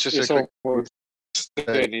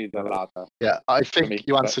 Certainly the latter. Yeah, I think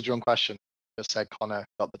you answered your own question. You said Conner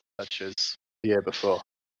got the touches the year before.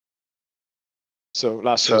 So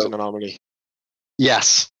last year was an anomaly.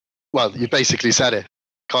 Yes. Well, you basically said it.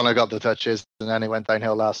 Conner got the touches, and then he went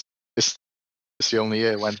downhill last. It's the only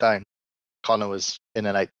year it went down. Conner was in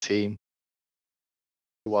and out the team.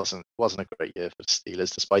 It wasn't a great year for the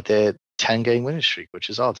Steelers, despite their 10-game winning streak, which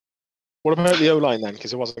is odd. What about the O-line then?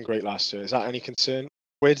 Because it wasn't great last year. Is that any concern?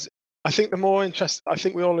 I think the more interest. I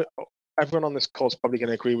think everyone on this call is probably going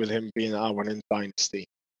to agree with him being our one in Dynasty.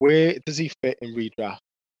 Where does he fit in redraft?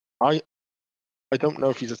 I don't know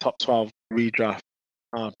if he's a top 12 redraft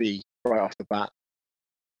RB right off the bat.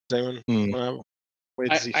 Does anyone? Where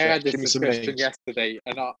does he fit? I had this discussion yesterday,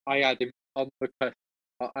 and I had him on the cut.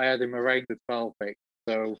 I had him around the 12 pick,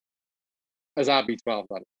 so as RB12.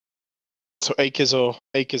 So Akers or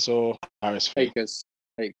Harris? Akers.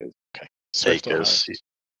 Okay. Swift or Harris?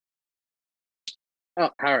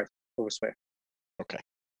 Harris over Swift. Okay.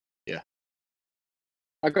 Yeah.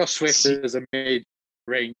 I got Swift as a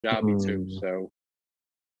mid-range RB2, so.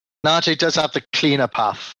 Najee does have the cleaner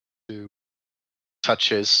path to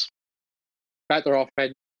touches. Better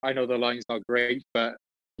offense. I know the line's not great, but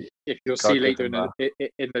if you'll see later in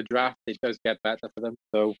the draft, it does get better for them.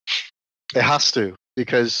 So it has to,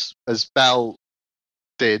 because as Bell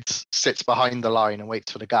did, sits behind the line and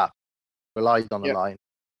waits for the gap, relied on the line.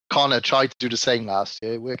 Conner tried to do the same last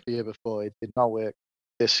year. It worked the year before. It did not work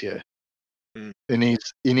this year. He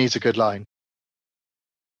needs a good line.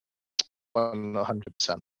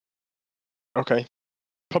 100%. Okay.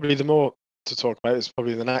 Probably the more to talk about is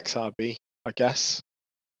probably the next RB, I guess,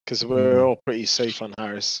 because we're all pretty safe on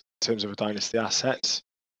Harris in terms of a dynasty assets.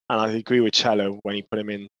 And I agree with Cello when he put him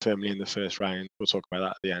in firmly in the first round. We'll talk about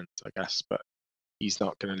that at the end, I guess, but he's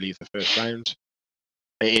not going to leave the first round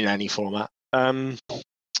in any format.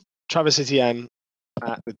 Travis Etienne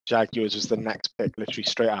at the Jaguars was the next pick, literally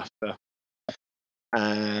straight after.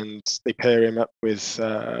 And they pair him up with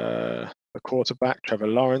a quarterback, Trevor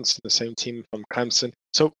Lawrence, in the same team from Clemson.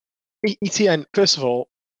 So Etienne, first of all,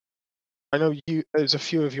 I know there's a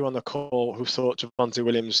few of you on the call who thought Javonte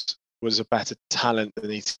Williams was a better talent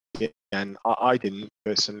than Etienne. I didn't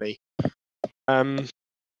personally. And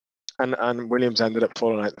Williams ended up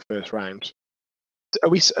falling out the first round.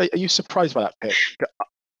 Are you surprised by that pick?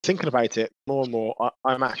 Thinking about it more and more,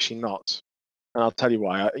 I'm actually not, and I'll tell you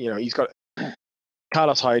why. He's got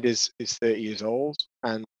Carlos Hyde is 30 years old,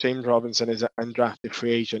 and James Robinson is an undrafted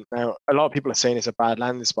free agent. Now, a lot of people are saying it's a bad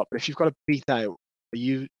landing spot, but if you've got to beat out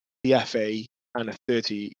a UDFA and a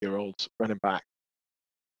 30-year-old running back,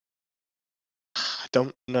 I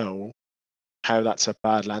don't know how that's a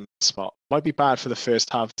bad landing spot. Might be bad for the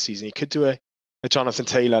first half of the season. He could do a Jonathan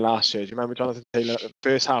Taylor last year. Do you remember Jonathan Taylor the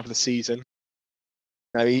first half of the season?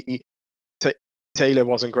 Now, Taylor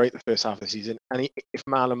wasn't great the first half of the season, and if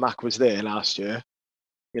Marlon Mack was there last year,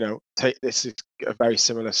 this is a very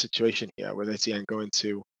similar situation here with Etienne going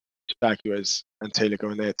to Jaguars and Taylor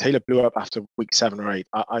going there. Taylor blew up after week 7 or 8.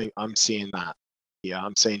 I'm seeing that. Yeah,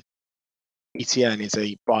 I'm saying Etienne is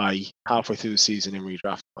a buy halfway through the season in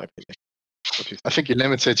redraft, in my opinion. I think you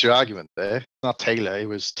limited your argument there. Not Taylor. It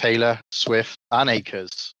was Taylor, Swift, and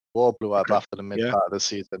Akers. All blew up after the mid part of the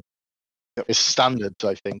season. It's standard,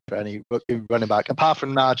 I think, for any running back, apart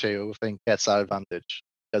from Najee, who I think gets that advantage.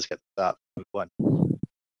 Does get that one.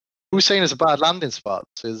 Who's saying it's a bad landing spot?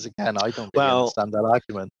 Because again, I don't really understand that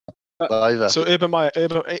argument either. So Urban Meyer,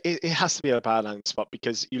 it has to be a bad landing spot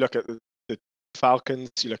because you look at the Falcons,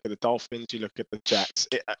 you look at the Dolphins, you look at the Jets.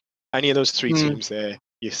 Any of those 3 teams there,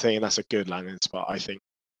 you're saying that's a good landing spot. I think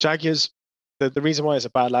Jaguars. The reason why it's a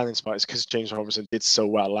bad landing spot is because James Robinson did so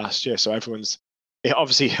well last year. So it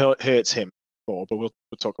obviously hurts him more, but we'll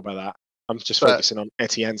talk about that. I'm just focusing on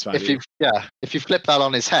Etienne's value. If you flip that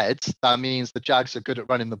on his head, that means the Jags are good at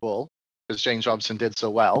running the ball because James Robinson did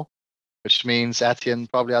so well, which means Etienne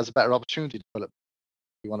probably has a better opportunity to pull it.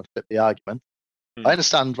 If you want to flip the argument, I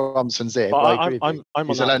understand Robinson's there, but I agree with you.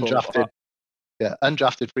 He's an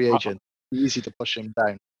undrafted free agent. Easy to push him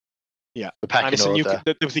down. Yeah, and it's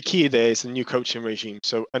the key there is the new coaching regime.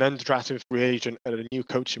 So an undrafted free agent and a new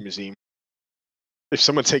coaching regime. If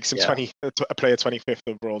someone takes him a player 25th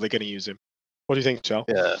overall, they're going to use him. What do you think, Chel?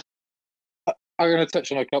 Yeah. I'm going to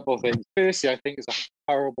touch on a couple of things. Firstly, I think it's a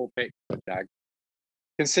horrible pick for Jag.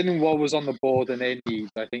 Considering what was on the board and their needs,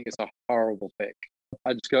 I think it's a horrible pick.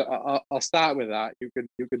 I'll start with that. You can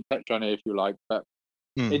touch on it if you like. But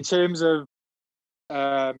in terms of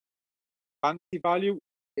fantasy value,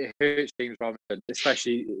 it hurts James Robinson,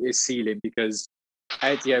 especially his ceiling, because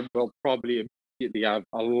Etienne will probably immediately have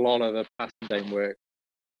a lot of the passing down work,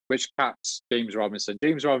 which caps James Robinson.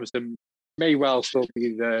 James Robinson may well still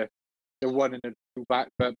be the 1 and 2 back,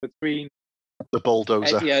 but between the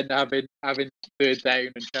bulldozer Etienne having 3rd down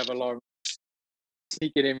and Trevor Lawrence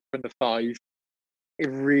sneaking in from the 5, it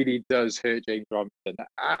really does hurt James Robinson.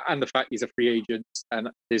 And the fact he's a free agent and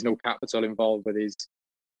there's no capital involved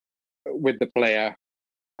with the player.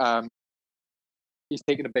 He's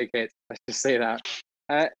taking a big hit. Let's just say that.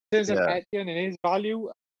 In terms of Etienne and his value,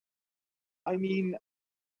 I mean,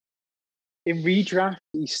 in redraft,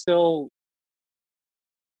 he's still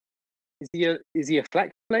is he a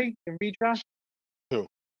flex play in redraft? Who?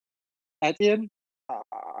 Etienne.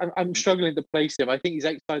 I'm struggling to place him. I think he's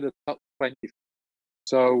outside the top 20.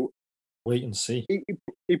 So wait and see.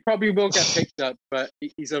 He probably will get picked up, but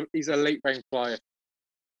he's a late round flyer.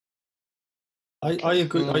 I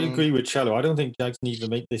agree. I agree with Cello. I don't think Jags need to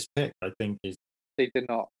make this pick. I think they did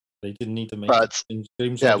not. They didn't need to make. But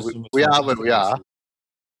James we are where we are.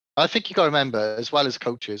 I think you got to remember, as well as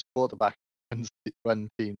coaches, quarterback run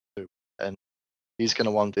teams too, and he's going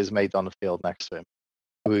to want his mate on the field next to him,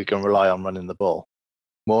 who he can rely on running the ball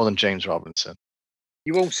more than James Robinson.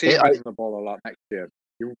 You won't see him running the ball a lot next year.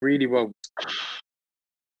 You really won't.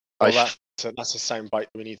 That's a sound bite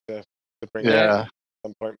we need to bring in at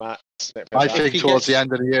some point, Matt. I think towards the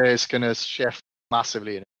end of the year, it's going to shift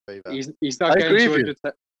massively in his favor. He's not getting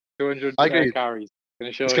 200 carries.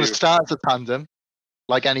 It's going to start as a tandem,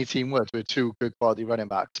 like any team would, with 2 good quality running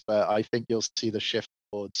backs. But I think you'll see the shift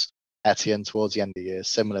towards Etienne towards the end of the year,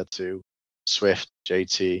 similar to Swift,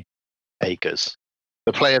 JT, Akers.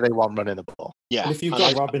 The player they want running the ball. Yeah. And if you've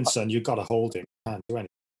got Robinson, you've got to hold him. Can't do anything.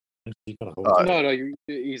 You've got to hold No,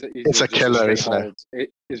 he's it's a killer, isn't it?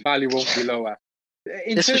 His value won't be lower.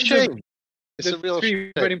 It's a shame. It's a real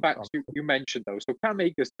three running backs you mentioned, though. So Cam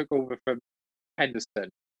Akers took over from Henderson.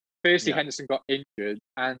 Firstly, Henderson got injured,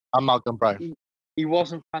 and Malcolm Brown. He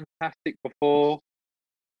wasn't fantastic before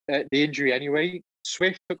the injury anyway.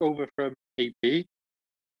 Swift took over from AP.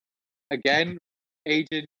 Again,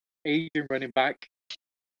 aging running back.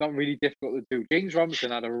 Not really difficult to do. James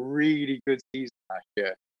Robinson had a really good season last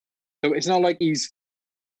year. So it's not like he's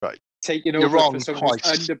taking over for someone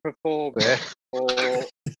who's underperforming. Or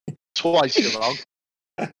twice you're wrong.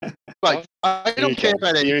 Right, I don't care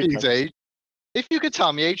about AP's age. If you could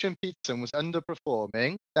tell me Adrian Peterson was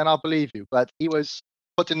underperforming, then I'll believe you. But he was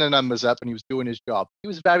putting the numbers up and he was doing his job. He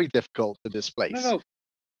was very difficult to displace. No.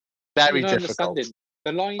 Very difficult.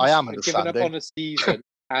 The Lions I am are giving up on a season,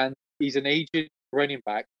 and he's an aged running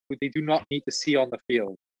back who they do not need to see on the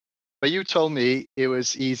field. But you told me it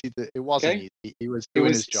was easy. It wasn't easy. He was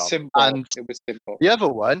doing his job. Simple. And it was simple. The other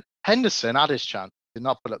one, Henderson had his chance. Did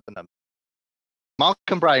not put up the number.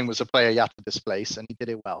 Malcolm Brown was a player you had to displace, and he did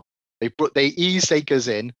it well. They eased Akers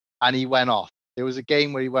in, and he went off. There was a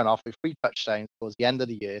game where he went off with 3 touchdowns towards the end of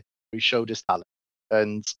the year, where he showed his talent.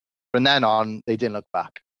 And from then on, they didn't look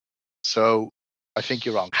back. So I think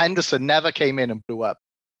you're wrong. Henderson never came in and blew up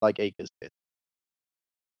like Akers did.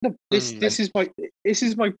 No, this is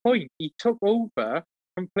my point. He took over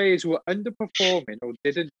from players who were underperforming or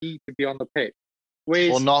didn't need to be on the pitch.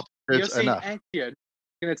 Whereas or not good you're saying enough. Etienne is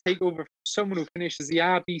going to take over from someone who finished as the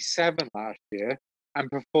RB7 last year and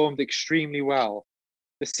performed extremely well.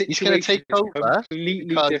 The situation He's going to take over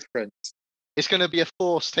completely different. It's going to be a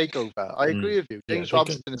forced takeover. I agree with you. James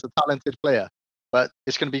Robinson is a talented player, but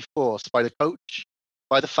it's going to be forced by the coach,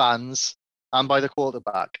 by the fans, and by the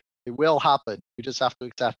quarterback. It will happen. You just have to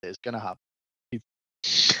accept it. It's going to happen.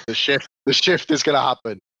 The shift is going to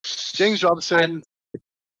happen. James Robinson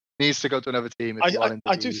needs to go to another team.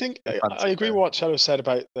 I do think I agree with what Chelo said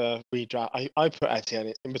about the redraft. I put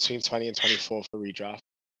Etienne in between 20 and 24 for redraft.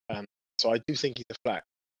 So I do think he's a flex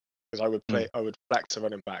because I would flex a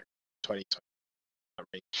running back 20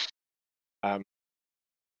 range.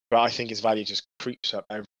 But I think his value just creeps up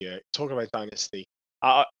every year. Talking about Dynasty,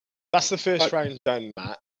 that's the first round done,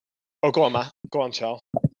 Matt. Oh, go on, Matt. Go on, Chel.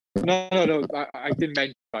 No. I didn't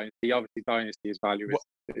mention Dynasty. Obviously, Dynasty's value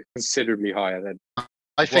is considerably higher than.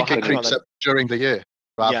 I think it creeps up during the year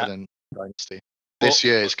rather than Dynasty. This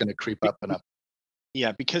year is going to creep up and up.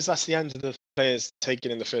 Yeah, because that's the end of the players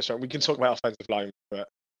taken in the first round. We can talk about offensive line, but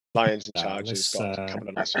Lions and Chargers got a couple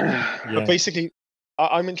of nice ones. But basically,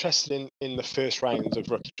 I'm interested in the first round of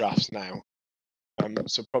rookie drafts now.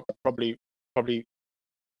 So probably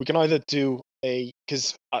we can either do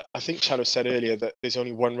because I think Chalo said earlier that there's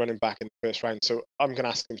only one running back in the first round. So I'm going to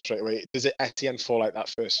ask him straight away: does Etienne fall out that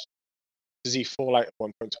first? Does he fall out at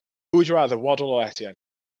 1 point? Who would you rather, Waddle or Etienne?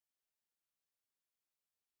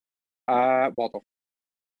 Waddle.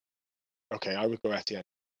 Okay, I would go Etienne.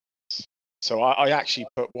 So I actually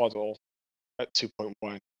put Waddle at 2.1,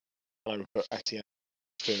 and I would put Etienne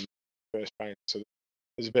first round. So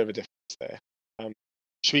there's a bit of a difference there.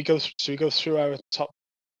 Should we go through our top?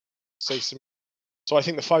 So I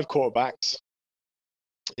think the 5 quarterbacks.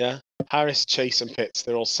 Yeah, Harris, Chase, and Pitts.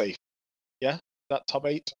 They're all safe. Yeah, that top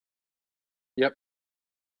 8. Yep.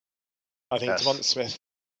 I think Devonta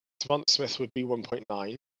Smith would be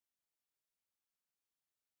 1.9.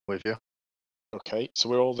 With you. Okay, so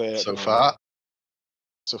we're all there. So far.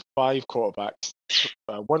 So 5 quarterbacks,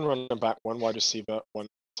 1 running back, 1 wide receiver, 1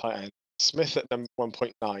 tight end. Smith at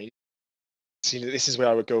 1.9. See, this is where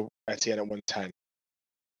I would go Etienne at 110.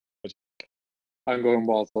 I'm going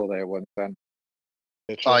Waddle there at 110.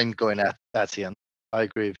 I'm going Etienne. I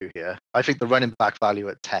agree with you here. I think the running back value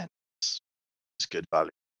at 10 is good value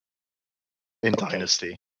in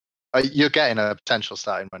Dynasty. You're getting a potential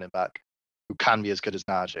starting running back who can be as good as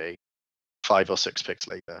Najee 5 or 6 picks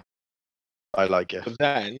later. I like it.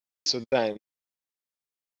 So then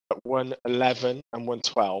at 111 and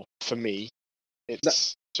 112 for me,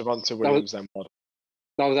 it's Javonte Williams and Waddle.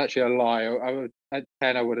 That was actually a lie. At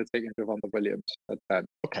 10, I would have taken Javonte Williams at 10.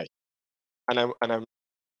 Okay, and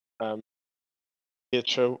I'm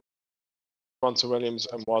Pietro, Javonte Williams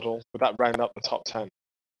and Waddle. Would that round up the top 10?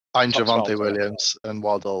 I'm Javonte Williams and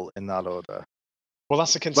Waddle in that order. Well,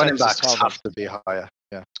 that's a consensus. Running backs 12 have to be higher.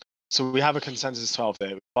 Yeah. So we have a consensus 12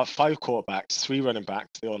 there. We've got 5 quarterbacks, 3 running backs.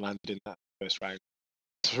 They all landed in that first round.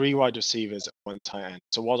 3 wide receivers and 1 tight end.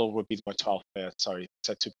 So Waddle would be my 12th there. Sorry, I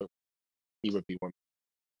said 2. He would be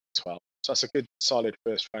 112. So that's a good, solid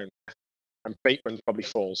first round. And Bateman probably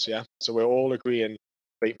falls, yeah? So we're all agreeing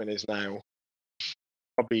Bateman is now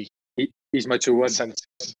probably He's my 2-1.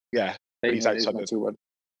 Yeah, he's Bateman is outside my the 2-1.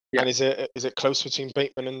 Yeah. And is it close between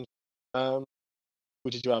Bateman and who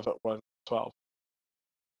did you have at 112?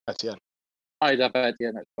 Etienne. I'd have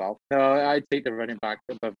Etienne at 12. No, I'd take the running back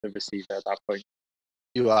above the receiver at that point.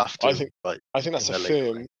 You have to. I think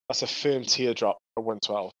that's a firm teardrop at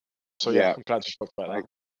 112. So yeah, I'm glad you spoke about that.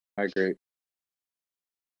 I agree.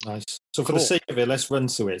 Nice. So for the sake of it, let's run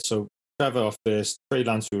through it. So Trevor off first. Trey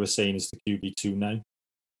Lance, we were saying, is the QB2 now.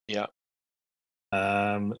 Yeah.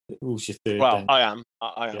 Who's your third? Well, then? I am.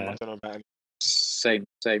 Yeah. I don't know about him. Same.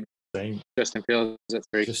 Justin Fields at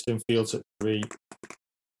 3. Justin Fields at 3.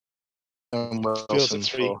 Fields at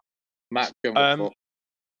 3. Matt Jones at 4.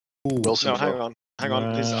 Wilson. No, hang on.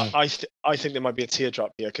 I think there might be a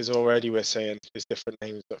teardrop here because already we're saying there's different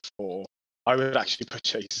names at 4. I would actually put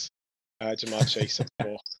Chase, Jamar Chase at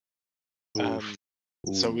 4.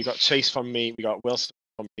 So we got Chase from me, we got Wilson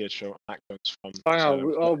from Pietro, Mac Jones from.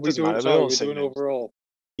 We're doing overall.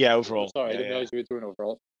 Yeah, overall. Sorry, I didn't realize we were doing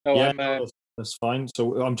overall. No, that's fine.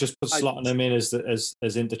 So I'm just slotting them in as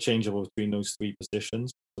interchangeable between those 3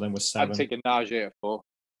 positions. So then we're 7. I'm taking Najee at 4.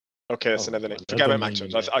 Okay, that's another name. Forget about Mac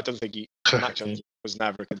Jones. I don't think Mac Jones was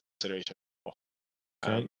never a consideration.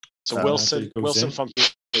 Okay. So Wilson from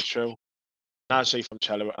Pietro, Najee from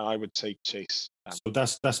Cello, and I would take Chase. So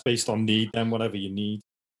that's based on need. Then whatever you need.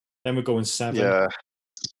 Then we're going 7. Yeah.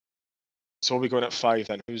 So are we going at 5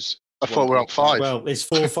 then? I thought we're on 5. Well, it's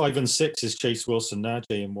 4, 5, and 6 is Chase, Wilson,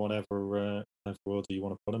 Najee, and whatever order you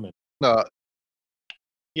want to put them in. No.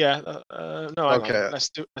 Yeah. No. Okay. Let's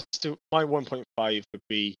do. My 1.5 would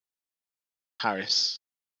be Harris.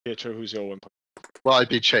 Pietro, who's your 1.5? Well, I'd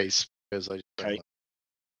be Chase because I. Okay.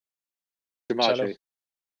 Jamar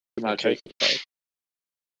Okay.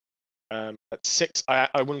 At 6, I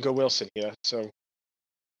wouldn't go Wilson here, so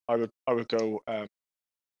I would go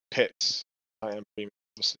Pitts. I am premium.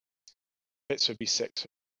 Pitts would be 6.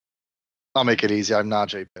 I'll make it easy. I'm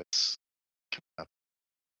Najee Pitts.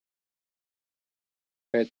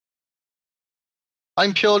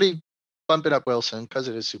 I'm purely bumping up Wilson because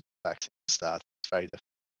it is super taxing to start. It's very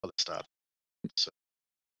difficult to start. So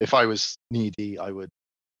if I was needy, I would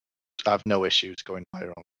have no issues going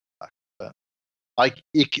higher on back. But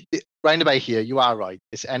round about here, you are right.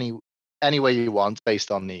 It's any way you want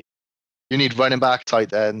based on need. You need running back,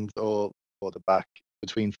 tight end, or quarterback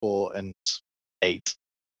between 4 and 8.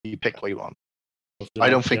 You pick what you want. I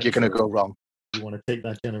don't think you're going to go wrong. You want to take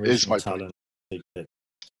that generational talent. Take it.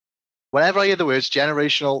 Whenever I hear the words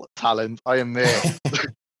generational talent, I am there.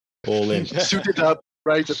 All in. Suited up,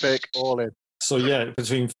 ready to pick, all in. So yeah,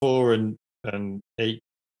 between 4 and 8,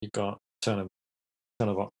 you got a ton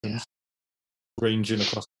of options ranging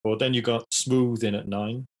across the board. Then you got Smooth in at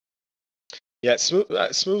 9. Yeah,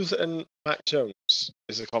 Smooth and Mac Jones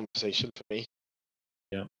is a conversation for me.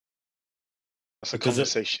 Yeah, that's a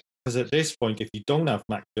conversation. Because at this point, if you don't have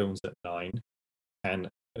Mac Jones at 9, and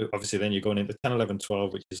obviously then you're going into 10, 11,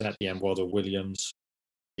 12, which is at the end Waddle Williams.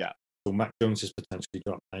 Yeah. So Mac Jones is potentially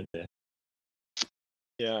dropped out there.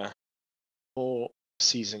 Yeah. Before the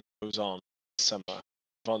season goes on, summer,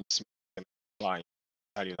 Von Smith can fly. I'll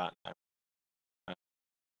tell you that now.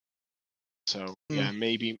 So yeah,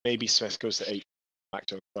 maybe Smith goes to 8. Mac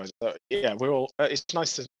Jones goes. Yeah, we're all. It's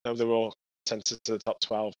nice to know they're all consensus to the top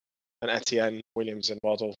 12, and Etienne, Williams, and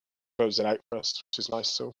Waddle goes it out first, which is nice.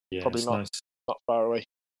 So probably not far away.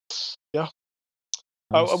 Yeah.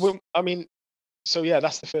 Nice. I mean, so yeah,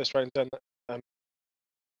 that's the first round done. Is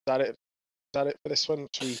that it for this one?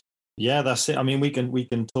 Yeah, that's it. I mean, we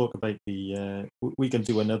can talk about we can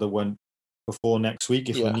do another one before next week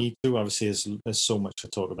if we need to. Obviously, there's so much to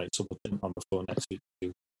talk about, so we'll jump on before next week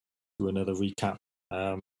to do another recap.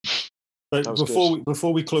 But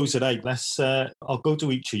before we close it out, let's I'll go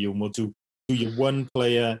to each of you and we'll do your one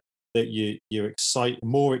player that you're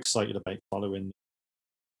more excited about following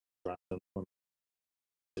the draft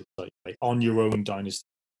on your own dynasty.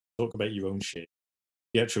 Talk about your own shit.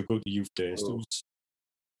 Pietro, go to you first.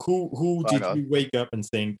 Who did you wake up and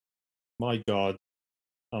think, my God,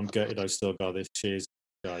 I'm gutted I still got this Cheers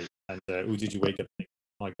guy? And who did you wake up and think,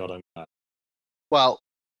 my God, I'm glad? Well,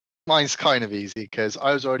 mine's kind of easy because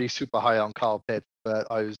I was already super high on Carl Pitt, but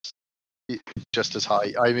I was just as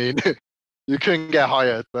high. I mean, you couldn't get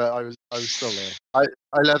higher, but I was still there.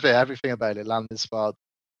 I love it, everything about it. Landing spot,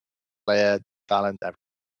 player, talent, everything.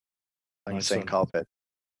 I'm saying Carl Pitt.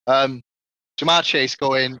 Jamar Chase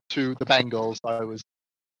going to the Bengals.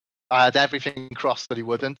 I had everything crossed that he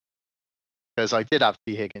wouldn't, because I did have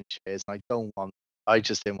T. Higgins shares, and I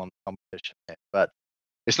just didn't want the competition here. But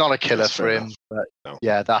it's not a killer for him. But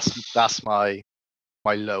yeah, that's my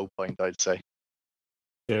low point, I'd say.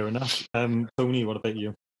 Fair enough. Tony, what about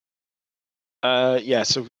you? Yeah,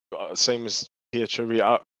 so same as Pietro.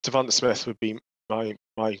 Devonta Smith would be my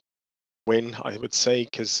win, I would say,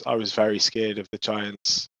 because I was very scared of the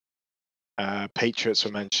Giants. Patriots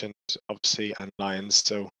were mentioned, obviously, and Lions.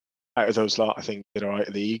 So out of those lot, I think did all right.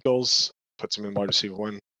 The Eagles puts him in wide receiver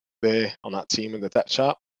 1 there on that team in the depth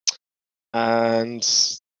chart. And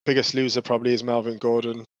biggest loser probably is Melvin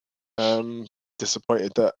Gordon.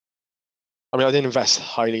 Disappointed that. I mean, I didn't invest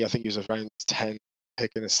highly. I think he was around 10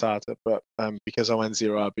 pick in a starter, but because I went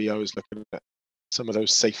 0 RB, I was looking at some of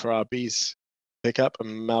those safer RBs pick up,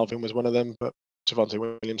 and Melvin was one of them. But Javonte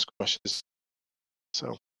Williams crushes.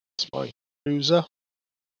 So that's my loser.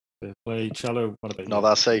 Play Cello. What about Not you?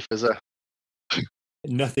 that safe, is it?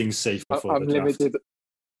 Nothing's safe before I'm the draft. limited.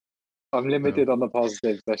 I'm limited on the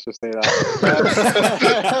positives. Let's just say that.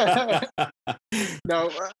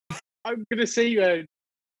 No, I'm going to see Chase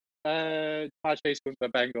from the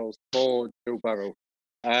Bengals for Joe Burrow.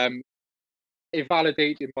 It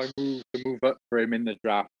validated my move to move up for him in the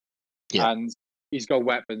draft, and he's got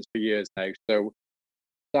weapons for years now. So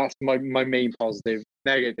that's my main positive.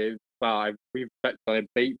 Negative, well, we've touched on it.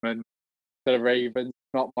 Bateman to the Ravens,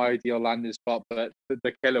 not my ideal landing spot, but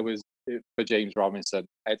the killer was for James Robinson.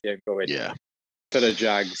 Etienne going to the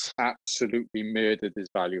Jags, absolutely murdered his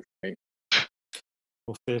value for me.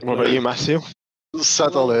 What about you, Matthew?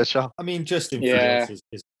 Settle there, chap. I mean, Justin Fields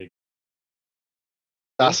is big.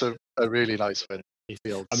 That's a really nice win.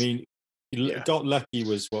 Fields. I mean, got lucky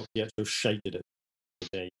was what Pietro shaded it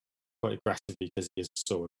today quite aggressively because he is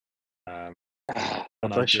so. And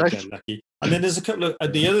I did get lucky. And then there's a couple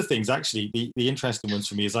of the other things. Actually, the interesting ones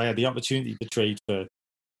for me is I had the opportunity to trade for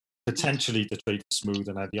Smooth,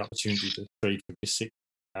 and I had the opportunity to trade for Gesicki.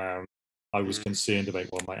 I was concerned about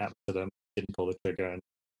what might happen to them. Didn't pull the trigger, and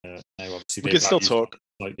now obviously we can still talk.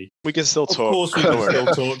 Slightly. We can still talk. Of course, we can still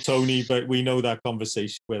talk, Tony. But we know that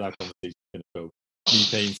conversation where that conversation is going to go. Me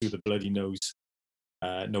paying through the bloody nose.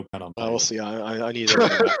 No pen on. We'll see. I need it.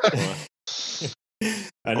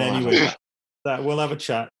 And anyway, that we'll have a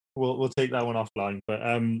chat. We'll take that one offline. But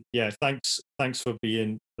thanks for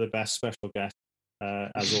being the best special guest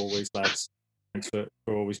as always, lads. Thanks for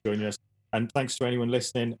always joining us, and thanks to anyone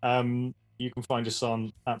listening. You can find us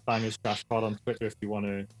on @Bangers Trash Pod on Twitter if you want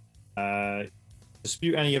to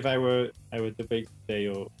dispute any of our debate today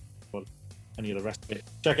or any of the rest of it.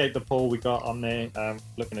 Check out the poll we got on there.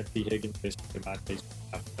 Looking at T. Higgins versus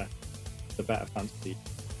the better fantasy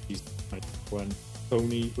season 2021.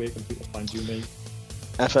 Tony, where can people find you, mate?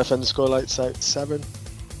 FF_LightsOut7.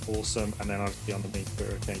 Awesome. And then obviously on the main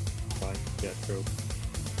Twitter account, find Pietro.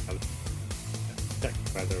 Check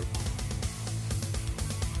weather.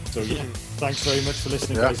 So thanks very much for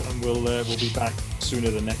listening, guys, and we'll be back sooner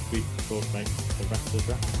than next week to talk about the rest of the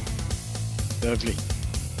draft. Lovely.